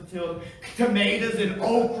 Thank you, Miss Matilda. Tomatoes and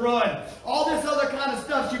okra and all this other kind of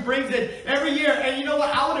stuff. She brings it every year. And you know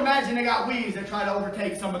what? I would imagine they got weeds that try to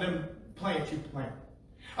overtake some of them plants you plant.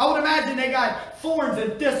 I would imagine they got thorns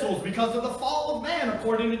and thistles because of the fall of man,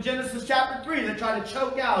 according to Genesis chapter 3. They try to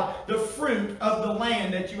choke out the fruit of the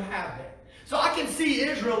land that you have there. So I can see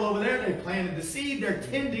Israel over there. They planted the seed. They're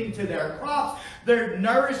tending to their crops. They're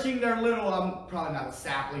nourishing their little, probably not a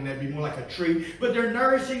sapling, that'd be more like a tree, but they're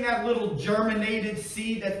nourishing that little germinated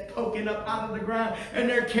seed that's poking up out of the ground, and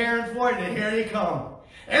they're caring for it, and here they come.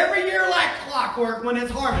 Every year like clockwork, when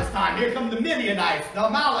it's harvest time, here come the Midianites, the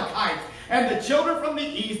Amalekites, and the children from the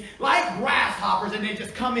east, like grasshoppers, and they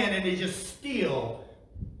just come in and they just steal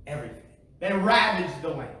everything. They ravage the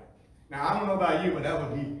land. Now, I don't know about you, but that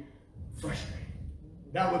would be frustrating.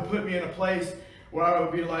 That would put me in a place where I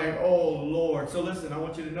would be like, oh, Lord. So listen, I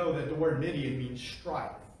want you to know that the word Midian means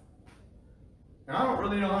strife. Now, I don't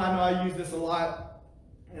really know. I know I use this a lot,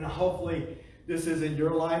 and hopefully this is in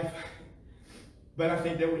your life. But I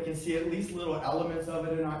think that we can see at least little elements of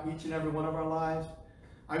it in each and every one of our lives.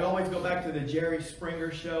 I always go back to the Jerry Springer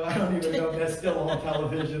show. I don't even know if that's still on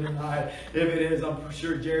television or not. If it is, I'm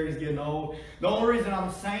sure Jerry's getting old. The only reason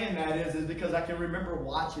I'm saying that is because I can remember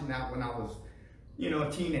watching that when I was,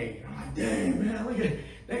 a teenager. I'm like, dang, man, look at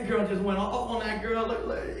that girl just went off on that girl.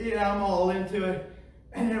 Look, I'm all into it.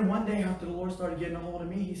 And then one day after the Lord started getting a hold of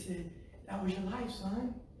me, he said, that was your life,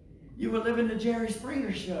 son. You were living the Jerry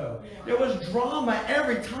Springer show. There was drama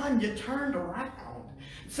every time you turned around.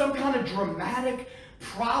 Some kind of dramatic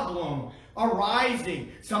problem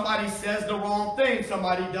arising. Somebody says the wrong thing.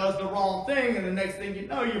 Somebody does the wrong thing. And the next thing you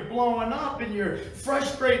know, you're blowing up and you're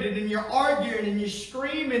frustrated and you're arguing and you're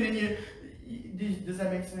screaming and does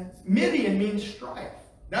that make sense? Midian means strife.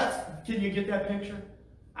 Can you get that picture?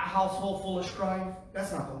 A household full of strife?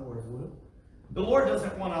 That's not the Lord's will. The Lord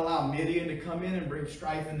doesn't want to allow Midian to come in and bring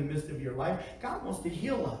strife in the midst of your life. God wants to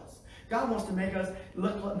heal us. God wants to make us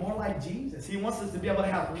look more like Jesus. He wants us to be able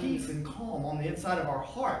to have peace and calm on the inside of our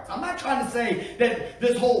hearts. I'm not trying to say that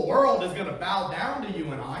this whole world is going to bow down to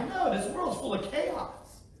you and I. No, this world's full of chaos.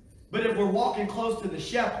 But if we're walking close to the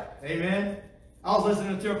shepherd, amen? I was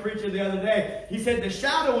listening to a preacher the other day. He said, the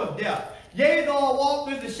shadow of death. Yea, though I walk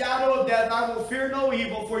through the shadow of death, I will fear no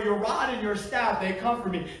evil, for your rod and your staff, they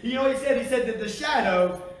comfort me. You know what he said? He said that the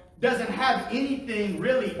shadow doesn't have anything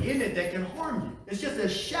really in it that can harm you. It's just a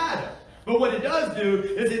shadow. But what it does do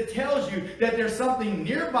is it tells you that there's something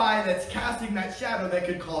nearby that's casting that shadow that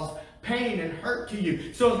could cause pain and hurt to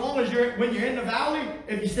you. So as long as when you're in the valley,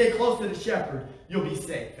 if you stay close to the shepherd, you'll be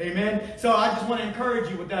safe. Amen? So I just want to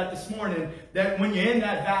encourage you with that this morning, that when you're in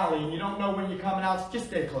that valley and you don't know when you're coming out, just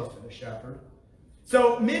stay close to the shepherd.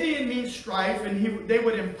 So Midian means strife, and they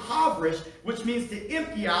would impoverish, which means to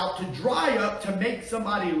empty out, to dry up, to make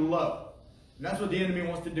somebody low. And that's what the enemy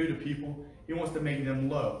wants to do to people. He wants to make them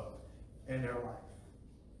low in their life.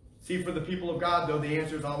 See, for the people of God, though, the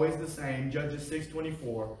answer is always the same. Judges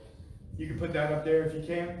 6:24. You can put that up there if you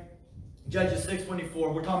can. Judges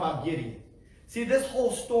 6:24. We're talking about Gideon. See, this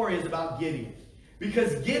whole story is about Gideon.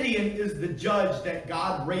 Because Gideon is the judge that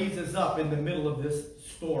God raises up in the middle of this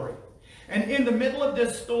story. And in the middle of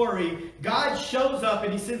this story, God shows up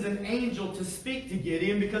and he sends an angel to speak to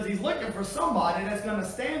Gideon because he's looking for somebody that's going to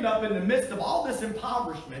stand up in the midst of all this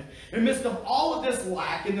impoverishment, in the midst of all of this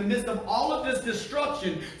lack, in the midst of all of this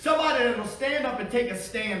destruction, somebody that will stand up and take a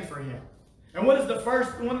stand for him. And one of the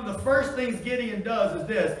first things Gideon does is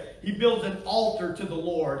this. He builds an altar to the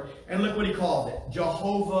Lord. And look what he calls it.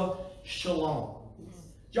 Jehovah Shalom.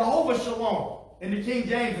 Jehovah Shalom. In the King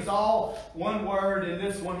James, it's all one word. In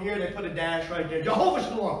this one here, they put a dash right there. Jehovah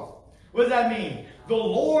Shalom. What does that mean? The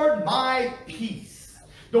Lord my peace.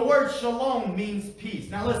 The word shalom means peace.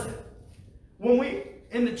 Now listen. When we,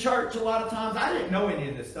 in the church, a lot of times, I didn't know any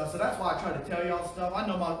of this stuff. So that's why I try to tell y'all stuff. I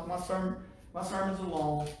know my sermons are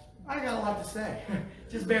long. I got a lot to say.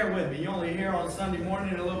 Just bear with me. You only hear on Sunday morning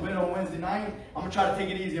and a little bit on Wednesday night. I'm going to try to take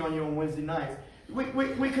it easy on you on Wednesday nights.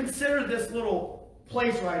 We consider this little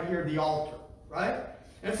place right here the altar, right?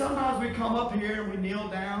 And sometimes we come up here and we kneel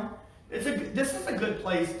down. This is a good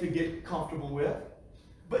place to get comfortable with.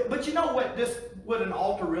 But you know what an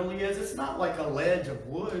altar really is? It's not like a ledge of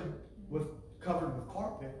wood covered with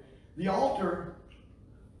carpet. The altar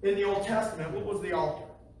in the Old Testament, what was the altar?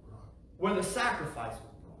 Where the sacrifice was.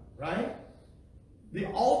 Right? The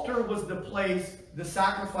altar was the place the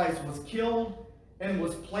sacrifice was killed and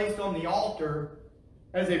was placed on the altar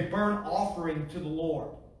as a burnt offering to the Lord.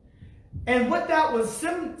 And what that was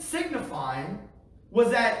signifying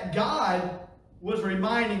was that God was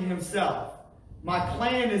reminding himself, my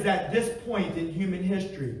plan is at this point in human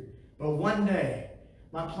history, but one day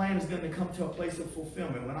my plan is going to come to a place of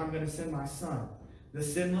fulfillment when I'm going to send my son, the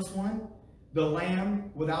sinless one, the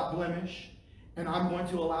lamb without blemish, and I'm going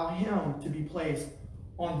to allow him to be placed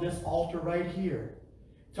on this altar right here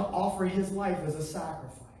to offer his life as a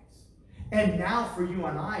sacrifice. And now for you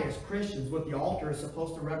and I as Christians, what the altar is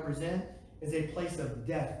supposed to represent is a place of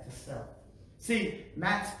death to self. See,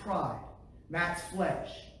 Matt's pride, Matt's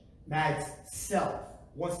flesh, Matt's self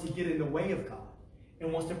wants to get in the way of God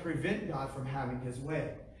and wants to prevent God from having his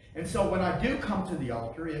way. And so when I do come to the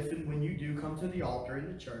altar, if and when you do come to the altar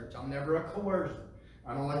in the church, I'm never a coercer.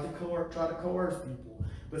 I don't like to try to coerce people,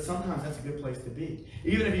 but sometimes that's a good place to be.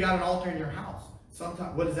 Even if you got an altar in your house,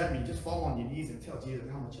 sometimes, what does that mean? Just fall on your knees and tell Jesus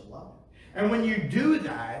how much you love him. And when you do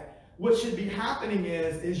that, what should be happening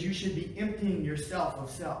is you should be emptying yourself of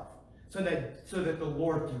self so that the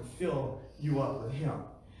Lord can fill you up with him.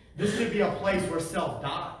 This should be a place where self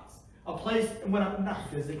dies. A place, when I'm not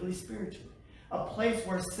physically, spiritually. A place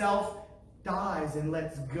where self dies and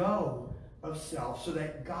lets go of self so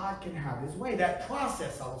that God can have his way. That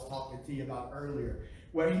process I was talking to you about earlier,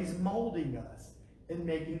 where he's molding us and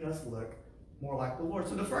making us look more like the Lord.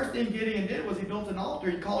 So the first thing Gideon did was he built an altar.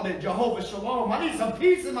 He called it Jehovah Shalom. I need some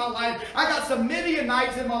peace in my life. I got some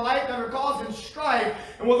Midianites in my life that are causing strife.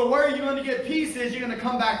 And well, the word you're going to get peace is you're going to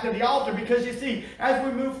come back to the altar. Because you see, as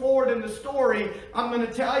we move forward in the story, I'm going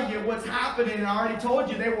to tell you what's happening. And I already told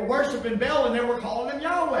you they were worshiping Baal and they were calling him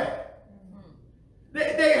Yahweh.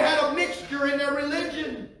 They had a mixture in their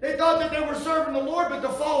religion. They thought that they were serving the Lord, but the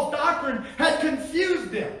false doctrine had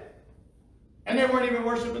confused them. And they weren't even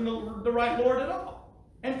worshiping the right Lord at all.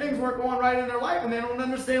 And things weren't going right in their life, and they don't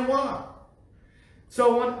understand why.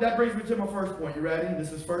 So that brings me to my first point. You ready?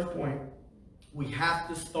 This is first point. We have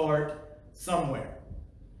to start somewhere.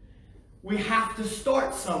 We have to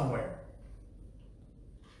start somewhere.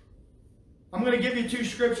 I'm going to give you two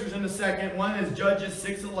scriptures in a second. One is Judges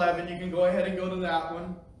 6:11. You can go ahead and go to that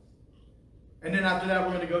one. And then after that,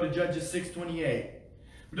 we're going to go to Judges 6:28.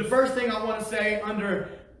 The first thing I want to say under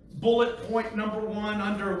bullet point number 1,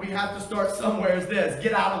 under we have to start somewhere, is this: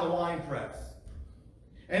 get out of the wine press.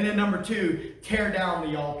 And then number 2, tear down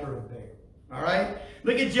the altar of Baal. All right?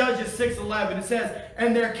 Look at Judges 6:11. It says,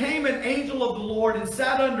 "And there came an angel of the Lord and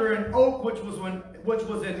sat under an oak which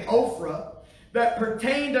was in Ophrah, that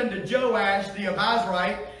pertained unto Joash the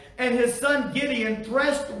Abiezrite, and his son Gideon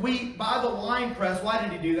threshed wheat by the winepress." Why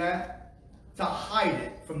did he do that? To hide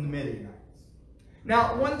it from the Midianites.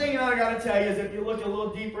 Now, one thing I got to tell you is, if you look a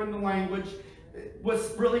little deeper in the language,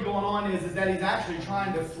 what's really going on is that he's actually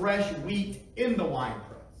trying to thresh wheat in the winepress.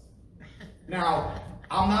 Now,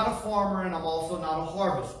 I'm not a farmer, and I'm also not a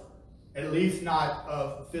harvester, at least not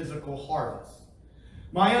of physical harvest.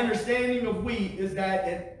 My understanding of wheat is that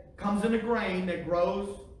it comes in a grain that grows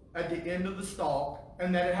at the end of the stalk,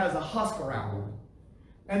 and that it has a husk around it.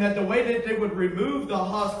 And that the way that they would remove the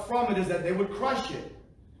husk from it is that they would crush it.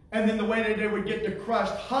 And then the way that they would get the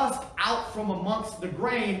crushed husk out from amongst the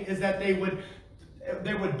grain is that they would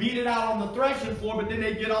beat it out on the threshing floor, but then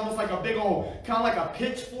they'd get almost like a big old, kind of like a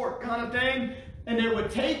pitchfork kind of thing, and they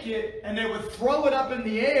would take it and they would throw it up in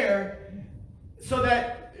the air, so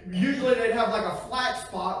that usually they'd have like a flat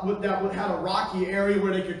spot that would have a rocky area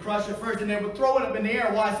where they could crush it first, and they would throw it up in the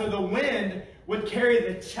air. Why? So the wind would carry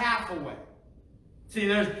the chaff away. See,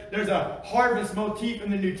 there's a harvest motif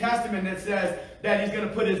in the New Testament that says that he's going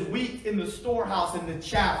to put his wheat in the storehouse, and the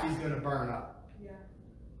chaff he's going to burn up. Yeah.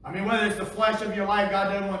 I mean, whether it's the flesh of your life,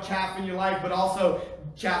 God doesn't want chaff in your life, but also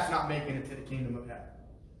chaff's not making it to the kingdom of heaven.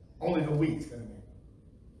 Only the wheat's going to make it.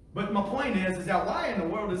 But my point is that why in the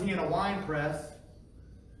world is he in a wine press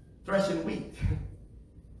threshing wheat?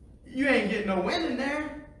 You ain't getting no wind in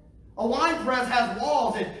there. A wine press has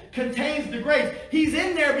walls. It contains the grapes. He's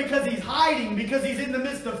in there because he's hiding, because he's in the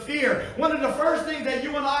midst of fear. One of the first things that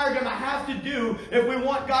you and I are going to have to do if we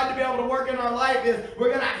want God to be able to work in our life is we're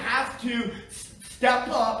going to have to step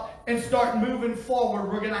up and start moving forward.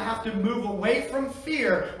 We're going to have to move away from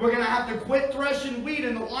fear. We're going to have to quit threshing wheat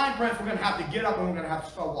in the wine press. We're going to have to get up, and we're going to have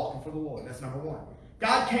to start walking for the Lord. That's number 1.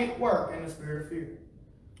 God can't work in the spirit of fear.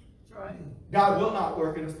 Right. God will not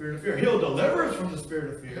work in the spirit of fear. He'll deliver us from the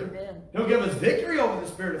spirit of fear. Amen. He'll give us victory over the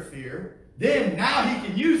spirit of fear. Then now he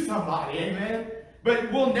can use somebody. Amen.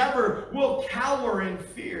 But we'll cower in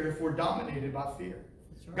fear if we're dominated by fear.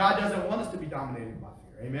 Right. God doesn't want us to be dominated by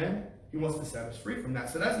fear. Amen. He wants to set us free from that.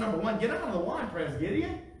 So that's number 1. Get out of the wine press,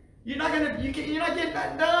 Gideon. You're not getting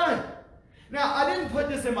that done. Now, I didn't put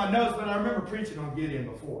this in my notes, but I remember preaching on Gideon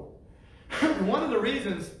before. One of the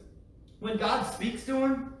reasons when God speaks to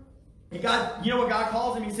him, and God, you know what God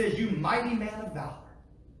calls him? He says, "You mighty man of valor."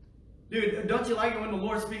 Dude, don't you like it when the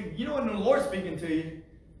Lord's speaking? You know when the Lord's speaking to you?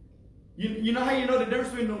 You know how you know the difference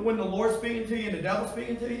between when the Lord's speaking to you and the devil's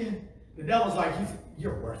speaking to you? The devil's like,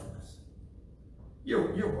 "You're worthless. You're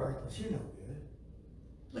worthless. You're no good.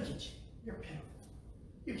 Look at you. You're pitiful.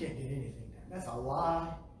 You can't get anything done. That's a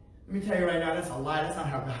lie. Let me tell you right now, that's a lie. That's not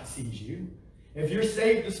how God sees you. If you're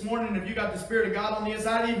saved this morning, if you got the Spirit of God on the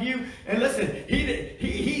inside of you, and listen, he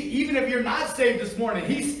even if you're not saved this morning,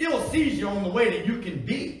 he still sees you on the way that you can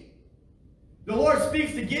be. The Lord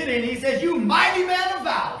speaks to Gideon, and he says, "You mighty man of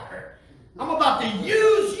valor, I'm about to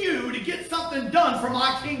use you to get something done for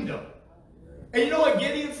my kingdom." And you know what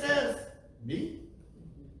Gideon says? Me?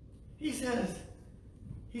 He says,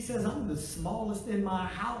 "I'm the smallest in my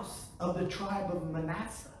house of the tribe of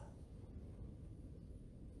Manasseh."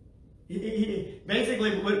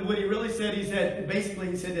 Basically, what he really said, he said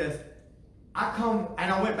this: I come,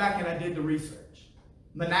 and I went back and I did the research.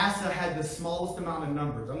 Manasseh had the smallest amount of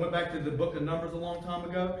numbers. I went back to the book of Numbers a long time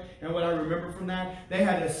ago, and what I remember from that, they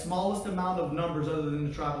had the smallest amount of numbers other than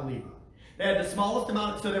the tribe of Levi. They had the smallest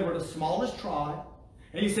amount, so they were the smallest tribe.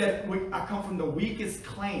 And he said, I come from the weakest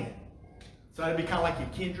clan. So that'd be kind of like your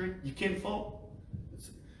kindred, your kinfolk.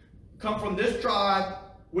 Come from this tribe.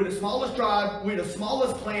 We're the smallest tribe, we're the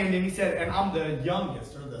smallest clan, and he said, and I'm the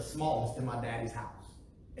youngest or the smallest in my daddy's house.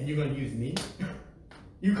 And you're going to use me?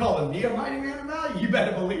 You calling me a mighty man of valor? You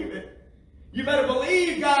better believe it. You better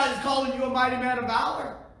believe God is calling you a mighty man of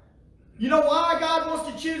valor. You know why God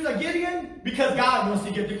wants to choose a Gideon? Because God wants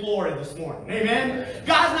to get the glory this morning. Amen?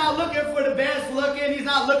 God's not looking for the best looking. He's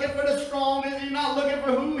not looking for the strongest. He's not looking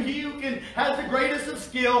for who has the greatest of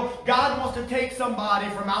skill. God wants to take somebody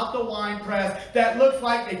from out the wine press that looks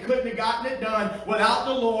like they couldn't have gotten it done without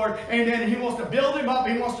the Lord. And then he wants to build him up.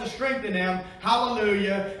 He wants to strengthen him.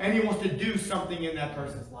 Hallelujah. And he wants to do something in that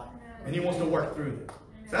person's life. And he wants to work through this.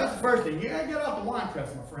 So that's the first thing. You got to get out the wine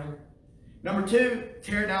press, my friend. Number 2,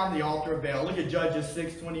 tear down the altar of Baal. Look at Judges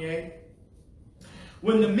 6:28.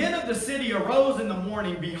 When the men of the city arose in the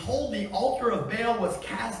morning, behold, the altar of Baal was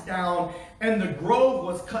cast down, and the grove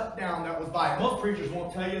was cut down that was by it. Most preachers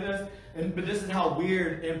won't tell you this, but this is how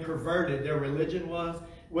weird and perverted their religion was.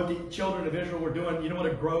 What the children of Israel were doing, you know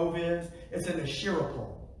what a grove is? It's an Asherah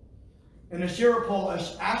pole. An Asherah pole,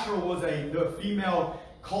 Asherah was the female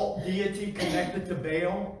cult deity connected to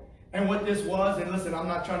Baal. And what this was, and listen, I'm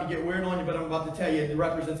not trying to get weird on you, but I'm about to tell you, it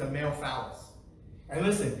represents a male phallus. And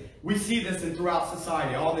listen, we see this throughout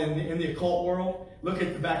society, all in the occult world. Look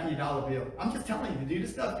at the back of your dollar bill. I'm just telling you, dude,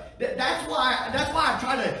 this stuff. That's why I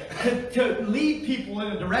try to lead people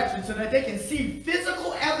in a direction so that they can see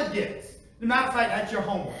physical evidence. As a matter of fact, that's your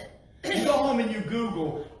homework. You go home and you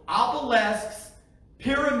Google obelisks,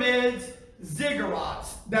 pyramids,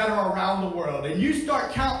 ziggurats that are around the world. And you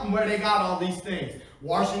start counting where they got all these things.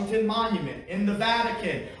 Washington Monument, in the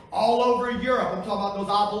Vatican, all over Europe. I'm talking about those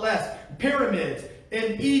obelisks, pyramids,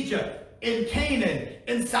 in Egypt, in Canaan,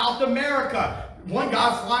 in South America. One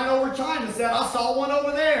guy flying over China said, I saw one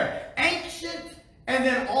over there. Ancient and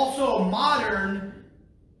then also modern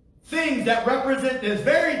things that represent this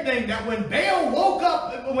very thing that when Baal woke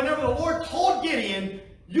up, whenever the Lord told Gideon,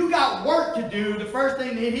 you got work to do, the first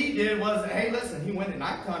thing that he did was, hey, listen, he went at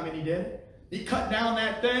nighttime and he did it. He cut down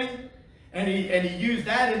that thing and he used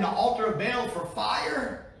that in the altar of Baal for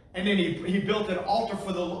fire. And then he built an altar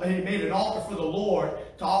he made an altar for the Lord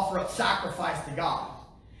to offer up sacrifice to God.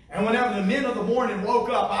 And whenever the men of the morning woke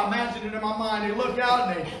up, I imagine it in my mind, they look out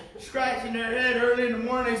and they scratching their head early in the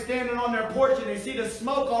morning, they standing on their porch and they see the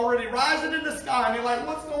smoke already rising in the sky. And they're like,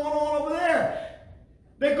 what's going on over there?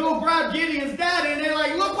 They go grab Gideon's daddy and they're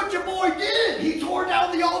like, look what your boy did. He tore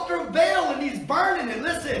down the altar of Baal and he's burning it.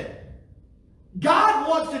 Listen, God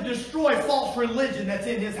wants to destroy false religion that's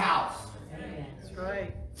in his house. That's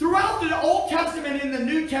right. Throughout the Old Testament and the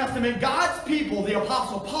New Testament, God's people, the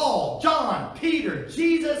Apostle Paul, John, Peter,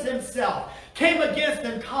 Jesus himself, came against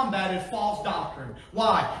and combated false doctrine.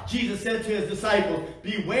 Why? Jesus said to his disciples,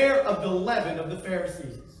 beware of the leaven of the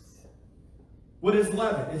Pharisees. What is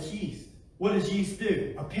leaven? It's yeast. What does yeast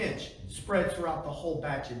do? A pinch spreads throughout the whole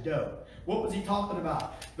batch of dough. What was he talking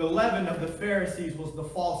about? The leaven of the Pharisees was the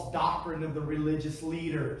false doctrine of the religious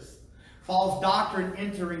leaders. False doctrine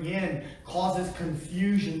entering in causes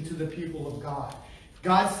confusion to the people of God.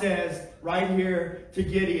 God says right here to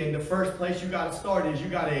Gideon, the first place you got to start is you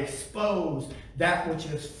got to expose that which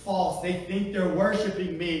is false. They think they're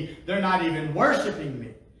worshiping me. They're not even worshiping me.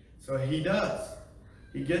 So he does.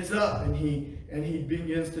 He gets up and he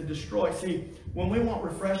begins to destroy. See, when we want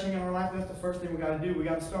refreshing in our life, that's the first thing we got to do. We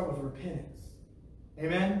got to start with repentance.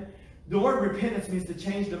 Amen? The word repentance means to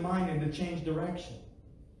change the mind and to change direction.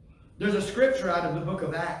 There's a scripture out of the book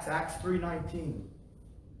of Acts, Acts 3:19.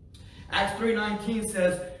 Acts 3:19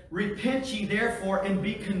 says, repent ye therefore and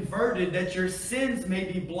be converted, that your sins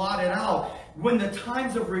may be blotted out, when the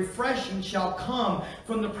times of refreshing shall come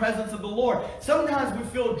from the presence of the Lord. Sometimes we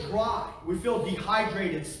feel dry. We feel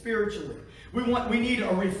dehydrated spiritually. We need a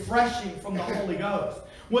refreshing from the Holy Ghost.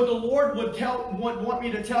 What the Lord would want me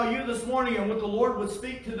to tell you this morning, and what the Lord would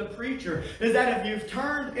speak to the preacher, is that if you've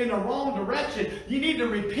turned in the wrong direction, you need to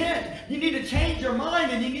repent. You need to change your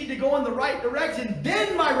mind, and you need to go in the right direction.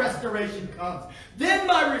 Then my restoration comes. Then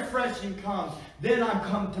my refreshing comes. Then I'm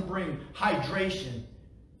come to bring hydration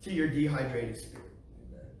to your dehydrated spirit.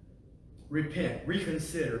 Repent,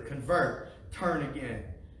 reconsider, convert, turn again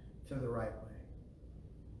to the right way.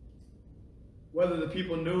 Whether the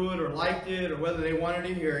people knew it or liked it or whether they wanted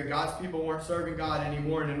to hear it, God's people weren't serving God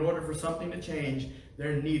anymore. And in order for something to change,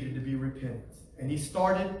 there needed to be repentance. And he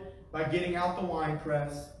started by getting out the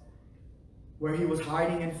winepress where he was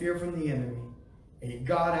hiding in fear from the enemy. And he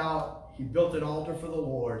got out, he built an altar for the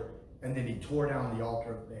Lord, and then he tore down the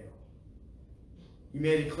altar of Baal. He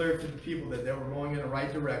made it clear to the people that they were going in the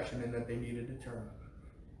right direction and that they needed to turn.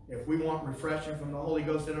 If we want refreshing from the Holy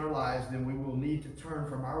Ghost in our lives, then we will need to turn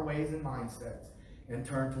from our ways and mindsets and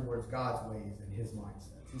turn towards God's ways and his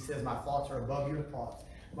mindsets. He says, my thoughts are above your thoughts.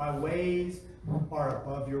 My ways are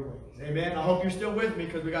above your ways. Amen. I hope you're still with me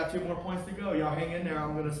because we got 2 more points to go. Y'all hang in there.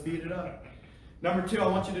 I'm going to speed it up. Number 2, I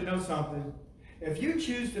want you to know something. If you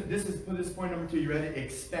choose to, this is point number 2. You ready?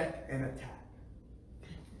 Expect an attack.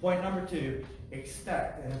 Point number 2,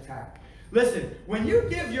 expect an attack. Listen, when you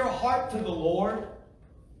give your heart to the Lord,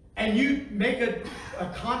 and you make a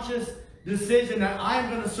conscious decision that I'm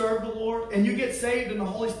going to serve the Lord, and you get saved and the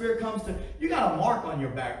Holy Spirit comes to, you got a mark on your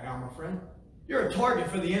back now, my friend. You're a target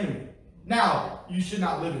for the enemy. Now, you should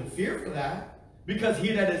not live in fear for that, because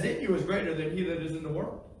he that is in you is greater than he that is in the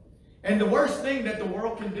world. And the worst thing that the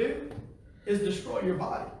world can do is destroy your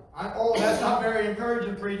body. Oh, that's not very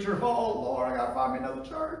encouraging, preacher. Oh, Lord, I got to find me another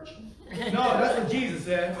church. No, that's what Jesus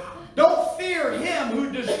said. Don't fear him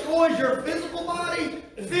who destroys your physical body.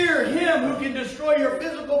 Fear him who can destroy your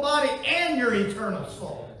physical body and your eternal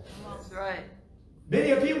soul. That's right.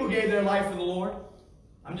 Many people gave their life for the Lord.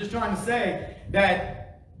 I'm just trying to say that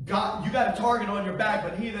God, you got a target on your back,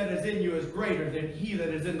 but he that is in you is greater than he that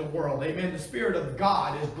is in the world. Amen. The Spirit of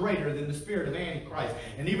God is greater than the spirit of Antichrist.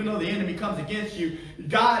 And even though the enemy comes against you,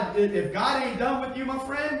 God, if God ain't done with you, my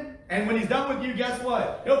friend, and when he's done with you, guess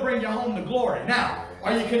what? He'll bring you home to glory. Now,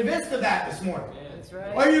 are you convinced of that this morning? That's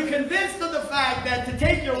right. Are you convinced of the fact that to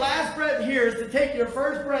take your last breath here is to take your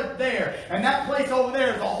first breath there? And that place over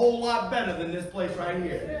there is a whole lot better than this place right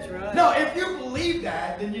here. That's right. No, if you believe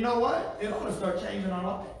that, then you know what? It ought to start changing our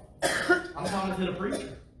life. I'm talking to the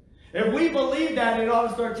preacher. If we believe that, it ought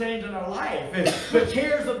to start changing our life. And the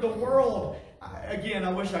cares of the world, again,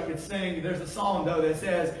 I wish I could sing. There's a song, though, that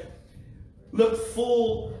says, look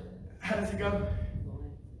full, how does it go?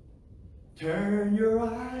 Turn your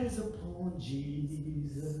eyes upon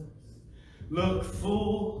Jesus. Look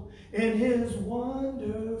full in his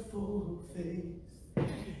wonderful face.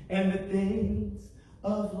 And the things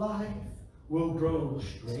of life will grow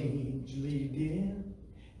strangely dim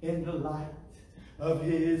in the light of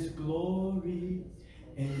his glory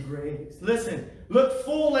and grace. Listen, look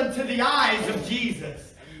full into the eyes of Jesus.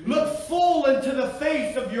 Look full into the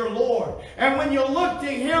face of your Lord. And when you look to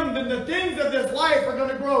him, then the things of this life are going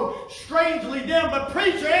to grow strangely dim. But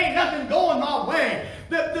preacher, ain't nothing going my way.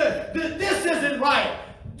 This isn't right.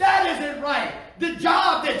 That isn't right. The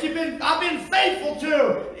job that I've been faithful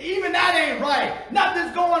to, even that ain't right.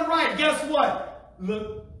 Nothing's going right. Guess what?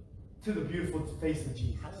 Look to the beautiful face of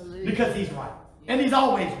Jesus. Hallelujah. Because he's right. And he's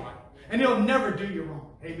always right. And he'll never do you wrong.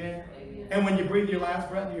 Amen. Amen. And when you breathe your last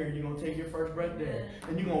breath here, you're going to take your first breath there.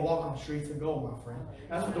 And you're going to walk on the streets of gold, my friend.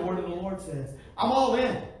 That's what the word of the Lord says. I'm all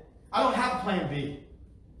in. I don't have plan B.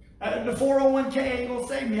 The 401k ain't going to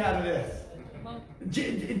save me out of this.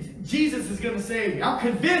 Jesus is going to save me. I'm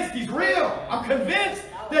convinced he's real. I'm convinced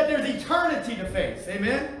that there's eternity to face.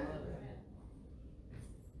 Amen.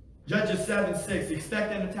 Judges 7:6.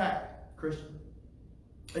 Expect an attack, Christian.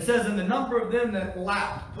 It says, and the number of them that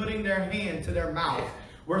laughed, putting their hand to their mouth,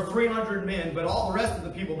 were 300 men, but all the rest of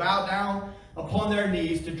the people bowed down upon their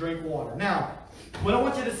knees to drink water. Now, what I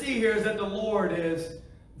want you to see here is that the Lord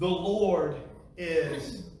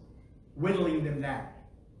is whittling them down.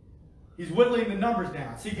 He's whittling the numbers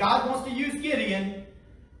down. See, God wants to use Gideon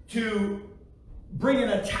to bring an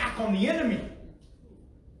attack on the enemy.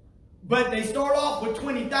 But they start off with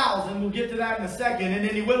 20,000. We'll get to that in a second. And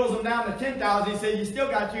then he whittles them down to 10,000. He said, you still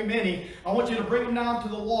got too many. I want you to bring them down to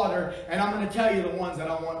the water. And I'm going to tell you the ones that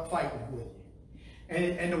I want fighting with you.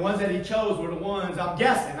 And the ones that he chose were the ones, I'm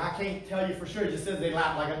guessing. I can't tell you for sure. It just says they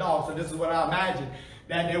laughed like a dog. So this is what I imagine.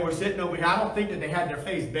 That they were sitting over here. I don't think that they had their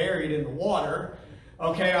face buried in the water.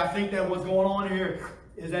 Okay, I think that what's going on here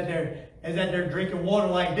is that they're drinking water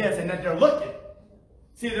like this and that they're looking.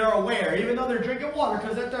 See, they're aware, even though they're drinking water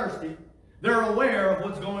because they're thirsty, they're aware of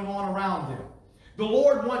what's going on around them. The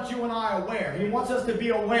Lord wants you and I aware. He wants us to be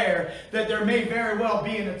aware that there may very well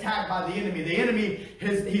be an attack by the enemy. The enemy,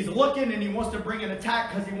 he's looking and he wants to bring an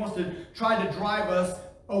attack because he wants to try to drive us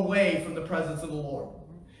away from the presence of the Lord.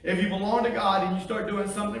 If you belong to God and you start doing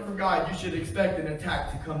something for God, you should expect an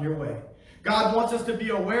attack to come your way. God wants us to be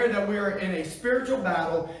aware that we are in a spiritual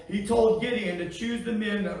battle. He told Gideon to choose the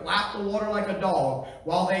men that lapped the water like a dog.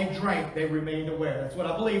 While they drank, they remained aware. That's what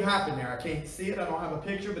I believe happened there. I can't see it. I don't have a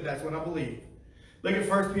picture, but that's what I believe. Look at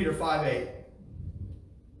 1 Peter 5:8.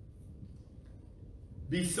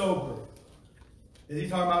 Be sober. Is he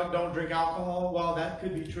talking about don't drink alcohol? Well, that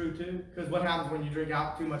could be true too. Because what happens when you drink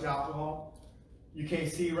too much alcohol? You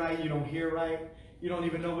can't see right. You don't hear right. You don't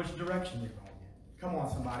even know which direction you're going in. Come on,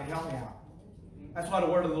 somebody. Help me out. That's why the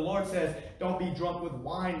word of the Lord says, don't be drunk with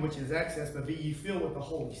wine, which is excess, but be ye filled with the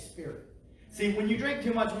Holy Spirit. See, when you drink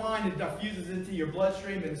too much wine, it diffuses into your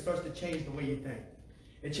bloodstream and it starts to change the way you think.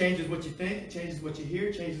 It changes what you think, it changes what you hear,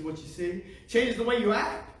 it changes what you see, it changes the way you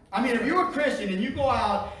act. I mean, if you're a Christian and you go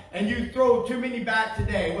out and you throw too many back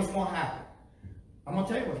today, what's going to happen? I'm going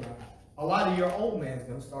to tell you what's going to happen. A lot of your old man's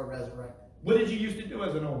going to start resurrecting. What did you used to do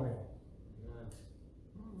as an old man?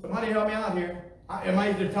 Somebody help me out here. Am I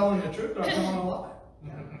either telling the truth or I'm telling a lie?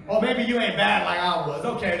 Or maybe you ain't bad like I was.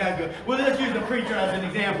 Okay, that's good. Well, let's use the preacher as an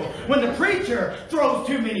example. When the preacher throws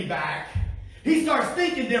too many back, he starts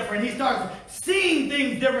thinking different. He starts seeing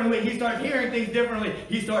things differently. He starts hearing things differently.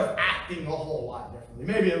 He starts acting a whole lot differently.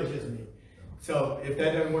 Maybe it was just me. So if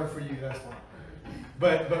that doesn't work for you, that's fine.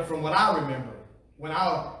 But from what I remember, when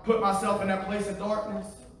I put myself in that place of darkness,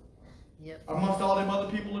 amongst all them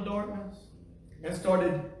other people of darkness and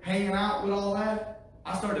started hanging out with all that,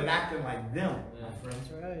 I started acting like them, my friends.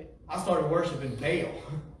 That's right. I started worshiping Baal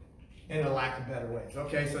in a lack of better ways.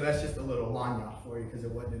 Okay, so that's just a little lanyard for you because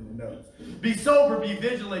it wasn't in the notes. Be sober, be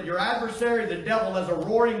vigilant. Your adversary, the devil, as a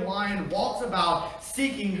roaring lion, walks about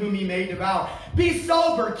seeking whom he may devour. Be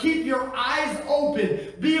sober. Keep your eyes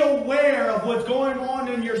open. Be aware of what's going on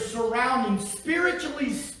in your surroundings.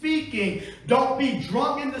 Spiritually speaking, don't be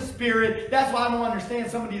drunk in the spirit. That's why I don't understand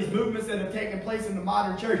some of these movements that have taken place in the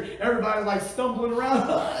modern church. Everybody's like stumbling around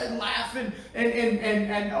and laughing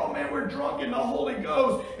and oh man, we're drunk in the Holy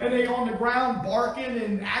Ghost. And they on the ground barking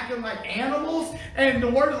and acting like animals. And the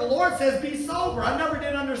word of the Lord says, be sober. I never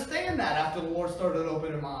did understand that after the Lord started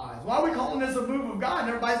opening my eyes. Why are we calling this a move of God and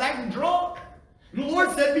everybody's acting drunk? The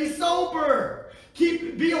Lord said, be sober.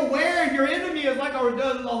 Be aware. Your enemy is like a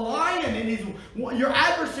lion, and your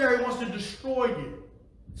adversary wants to destroy you.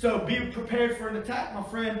 So be prepared for an attack, my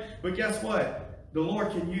friend. But guess what? The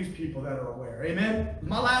Lord can use people that are aware. Amen?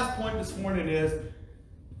 My last point this morning is,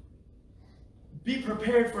 be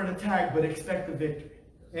prepared for an attack, but expect the victory.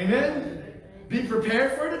 Amen? Be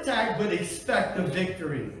prepared for an attack, but expect the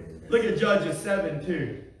victory. Look at Judges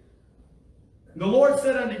 7:2. The Lord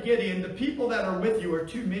said unto Gideon, the people that are with you are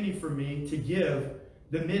too many for me to give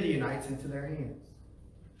the Midianites into their hands.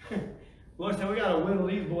 The Lord said, we got to whittle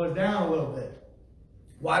these boys down a little bit.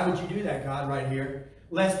 Why would you do that, God, right here?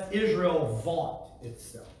 Lest Israel vaunt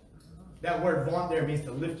itself. That word vaunt there means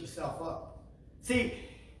to lift yourself up. See,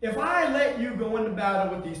 if I let you go into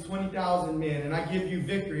battle with these 20,000 men and I give you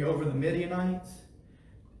victory over the Midianites,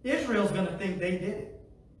 Israel's going to think they did it.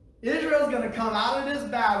 Israel's going to come out of this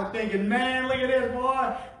battle thinking, man, look at this,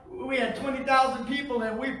 boy. We had 20,000 people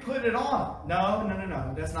and we put it on.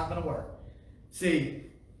 No. That's not going to work. See,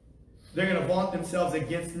 they're going to vaunt themselves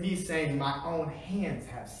against me, saying, my own hands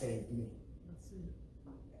have saved me.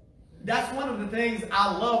 That's one of the things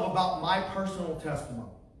I love about my personal testimony.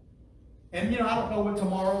 And, I don't know what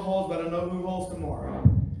tomorrow holds, but I know who holds tomorrow.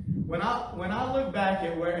 When I look back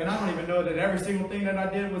at and I don't even know that every single thing that I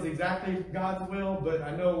did was exactly God's will, but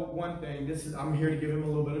I know one thing, I'm here to give him a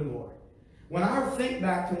little bit of glory. When I think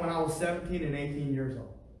back to when I was 17 and 18 years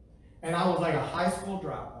old, and I was like a high school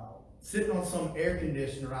dropout, sitting on some air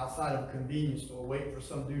conditioner outside of a convenience store, waiting for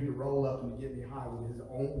some dude to roll up and get me high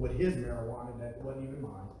with his marijuana that wasn't even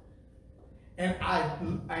mine. And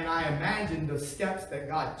I imagined the steps that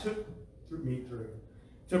God took me through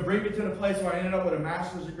to bring me to the place where I ended up with a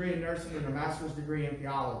master's degree in nursing and a master's degree in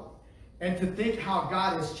theology. And to think how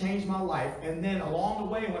God has changed my life. And then along the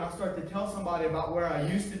way, when I start to tell somebody about where I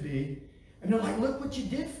used to be, and they're like, look what you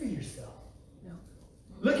did for yourself. No.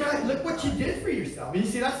 Look what you did for yourself. And you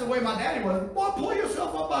see, that's the way my daddy was. Boy, pull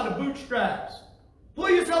yourself up by the bootstraps. Pull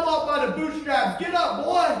yourself up by the bootstraps. Get up,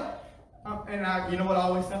 boy. And you know what I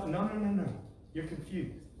always tell them? No. You're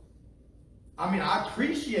confused. I mean, I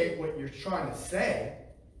appreciate what you're trying to say,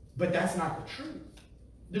 but that's not the truth.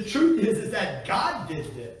 The truth is that God did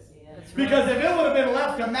this. Yeah, because if it would have been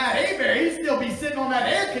left to Matt Hebert, he'd still be sitting on that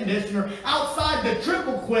air conditioner outside the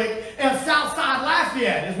Triple Quick and Southside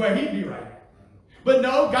Lafayette is where he'd be right now. But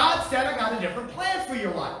no, God said, I got a different plan for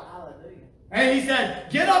your life. Hallelujah. And he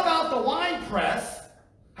said, get up out the wine press,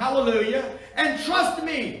 hallelujah, and trust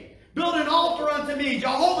me. Build an altar unto me.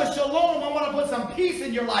 Jehovah Shalom, I want to put some peace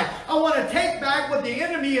in your life. I want to take back what the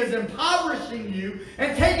enemy is impoverishing you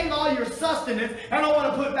and taking all your sustenance, and I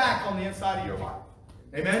want to put back on the inside of your life.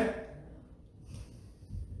 Amen?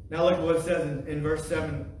 Now look at what it says in verse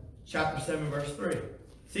 7, chapter 7, verse 3.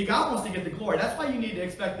 See, God wants to get the glory. That's why you need to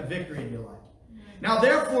expect the victory in your life. Now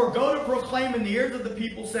therefore go to proclaim in the ears of the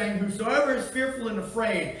people, saying, whosoever is fearful and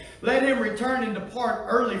afraid, let him return and depart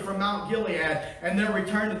early from Mount Gilead. And there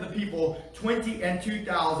returned to the people 20 and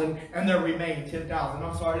 2,000, and there remained 10,000.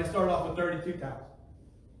 I'm sorry, they started off with 32,000.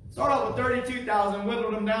 Start off with 32,000,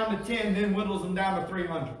 whittled them down to 10, then whittles them down to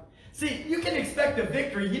 300. See, you can expect a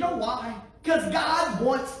victory. You know why? Because God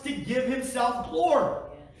wants to give himself glory.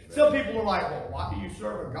 Some people are like, well, why do you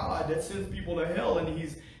serve a God that sends people to hell and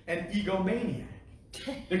he's an egomaniac?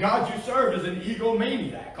 The God you serve is an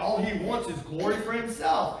egomaniac. All he wants is glory for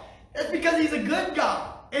himself. That's because he's a good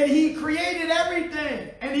God. And he created everything.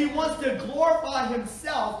 And he wants to glorify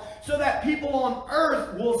himself so that people on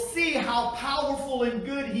earth will see how powerful and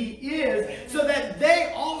good he is, so that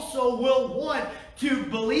they also will want to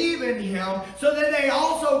believe in him, so that they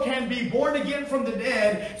also can be born again from the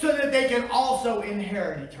dead, so that they can also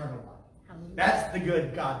inherit eternal life. That's the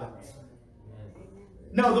good God that we serve.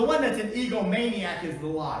 No, the one that's an egomaniac is the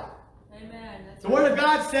liar. Amen. The Word of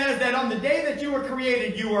God says that on the day that you were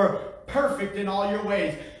created, you were perfect in all your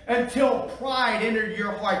ways, until pride entered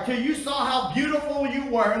your heart, till you saw how beautiful you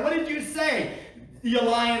were. And what did you say, you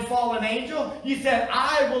lying fallen angel? You said,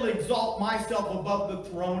 I will exalt myself above the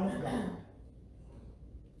throne of God.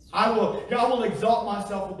 I will exalt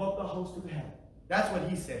myself above the host of heaven. That's what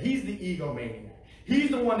he said. He's the egomaniac. He's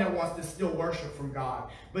the one that wants to steal worship from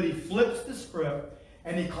God. But he flips the script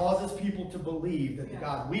and he causes people to believe that the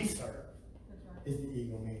God we serve is the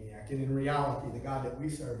egomaniac. And in reality, the God that we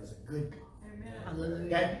serve is a good God.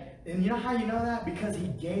 Amen. And you know how you know that? Because he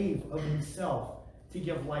gave of himself to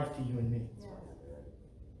give life to you and me.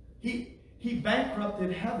 He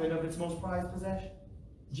bankrupted heaven of its most prized possession,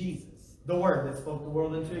 Jesus. The Word that spoke the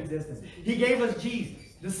world into existence. He gave us Jesus,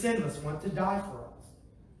 the sinless one, to die for us.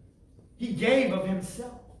 He gave of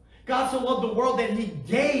himself. God so loved the world that he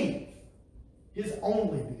gave his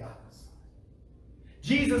only begotten Son.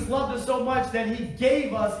 Jesus loved us so much that he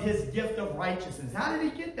gave us his gift of righteousness. How did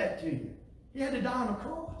he get that to you? He had to die on a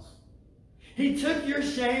cross. He took your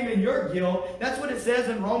shame and your guilt. That's what it says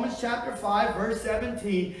in Romans chapter 5, verse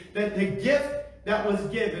 17, that the gift that was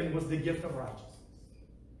given was the gift of righteousness.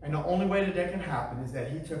 And the only way that that can happen is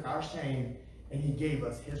that he took our shame and he gave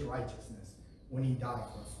us his righteousness when he died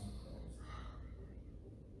for us on the cross.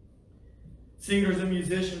 Singers and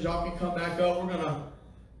musicians, y'all can come back up. We're going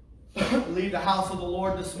to leave the house of the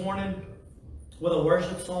Lord this morning with a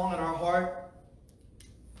worship song in our heart.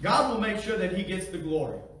 God will make sure that he gets the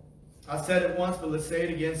glory. I said it once, but let's say it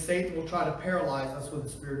again. Satan will try to paralyze us with a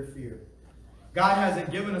spirit of fear. God hasn't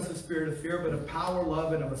given us a spirit of fear, but of power,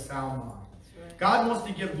 love, and of a sound mind. God wants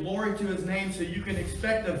to give glory to his name so you can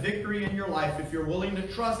expect a victory in your life if you're willing to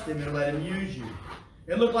trust him and let him use you.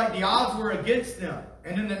 It looked like the odds were against them.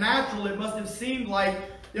 And in the natural, it must have seemed like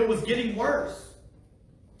it was getting worse.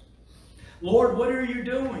 Lord, what are you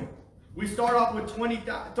doing? We start off with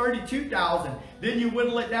 32,000. Then you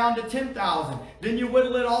whittle it down to 10,000. Then you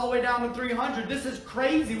whittle it all the way down to 300. This is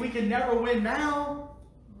crazy. We can never win now.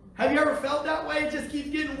 Have you ever felt that way? It just keeps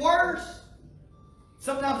getting worse.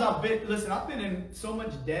 Sometimes I've been in so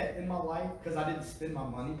much debt in my life because I didn't spend my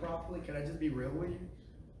money properly. Can I just be real with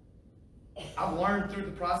you? I've learned through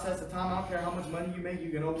the process of time, I don't care how much money you make, you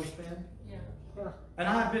can overspend. Yeah. And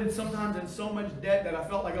I've been sometimes in so much debt that I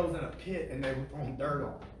felt like I was in a pit and they were throwing dirt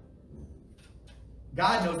on me.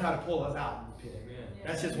 God knows how to pull us out of the pit. Amen.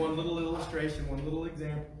 That's just one little illustration, one little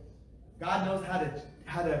example. God knows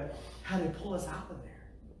how to pull us out of there.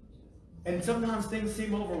 And sometimes things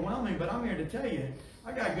seem overwhelming, but I'm here to tell you,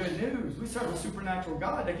 I got good news. We serve a supernatural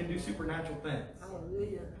God that can do supernatural things.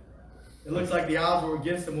 Hallelujah. It looks like the odds were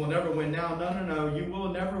against him. We'll never win now. No. You will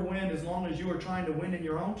never win as long as you are trying to win in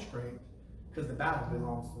your own strength, because the battle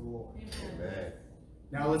belongs to the Lord. Amen.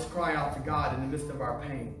 Now let's cry out to God in the midst of our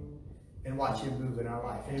pain and watch him move in our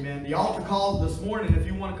life. Amen. The altar call this morning, if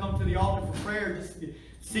you want to come to the altar for prayer, just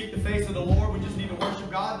seek the face of the Lord. We just need to worship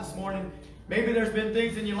God this morning. Maybe there's been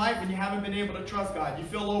things in your life and you haven't been able to trust God. You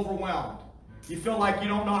feel overwhelmed. You feel like you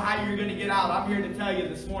don't know how you're going to get out. I'm here to tell you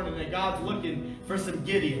this morning that God's looking for some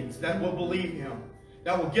Gideons that will believe him,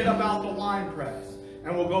 that will get up out the wine press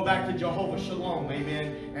and will go back to Jehovah Shalom,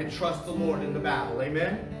 amen, and trust the Lord in the battle,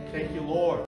 amen. Thank you, Lord.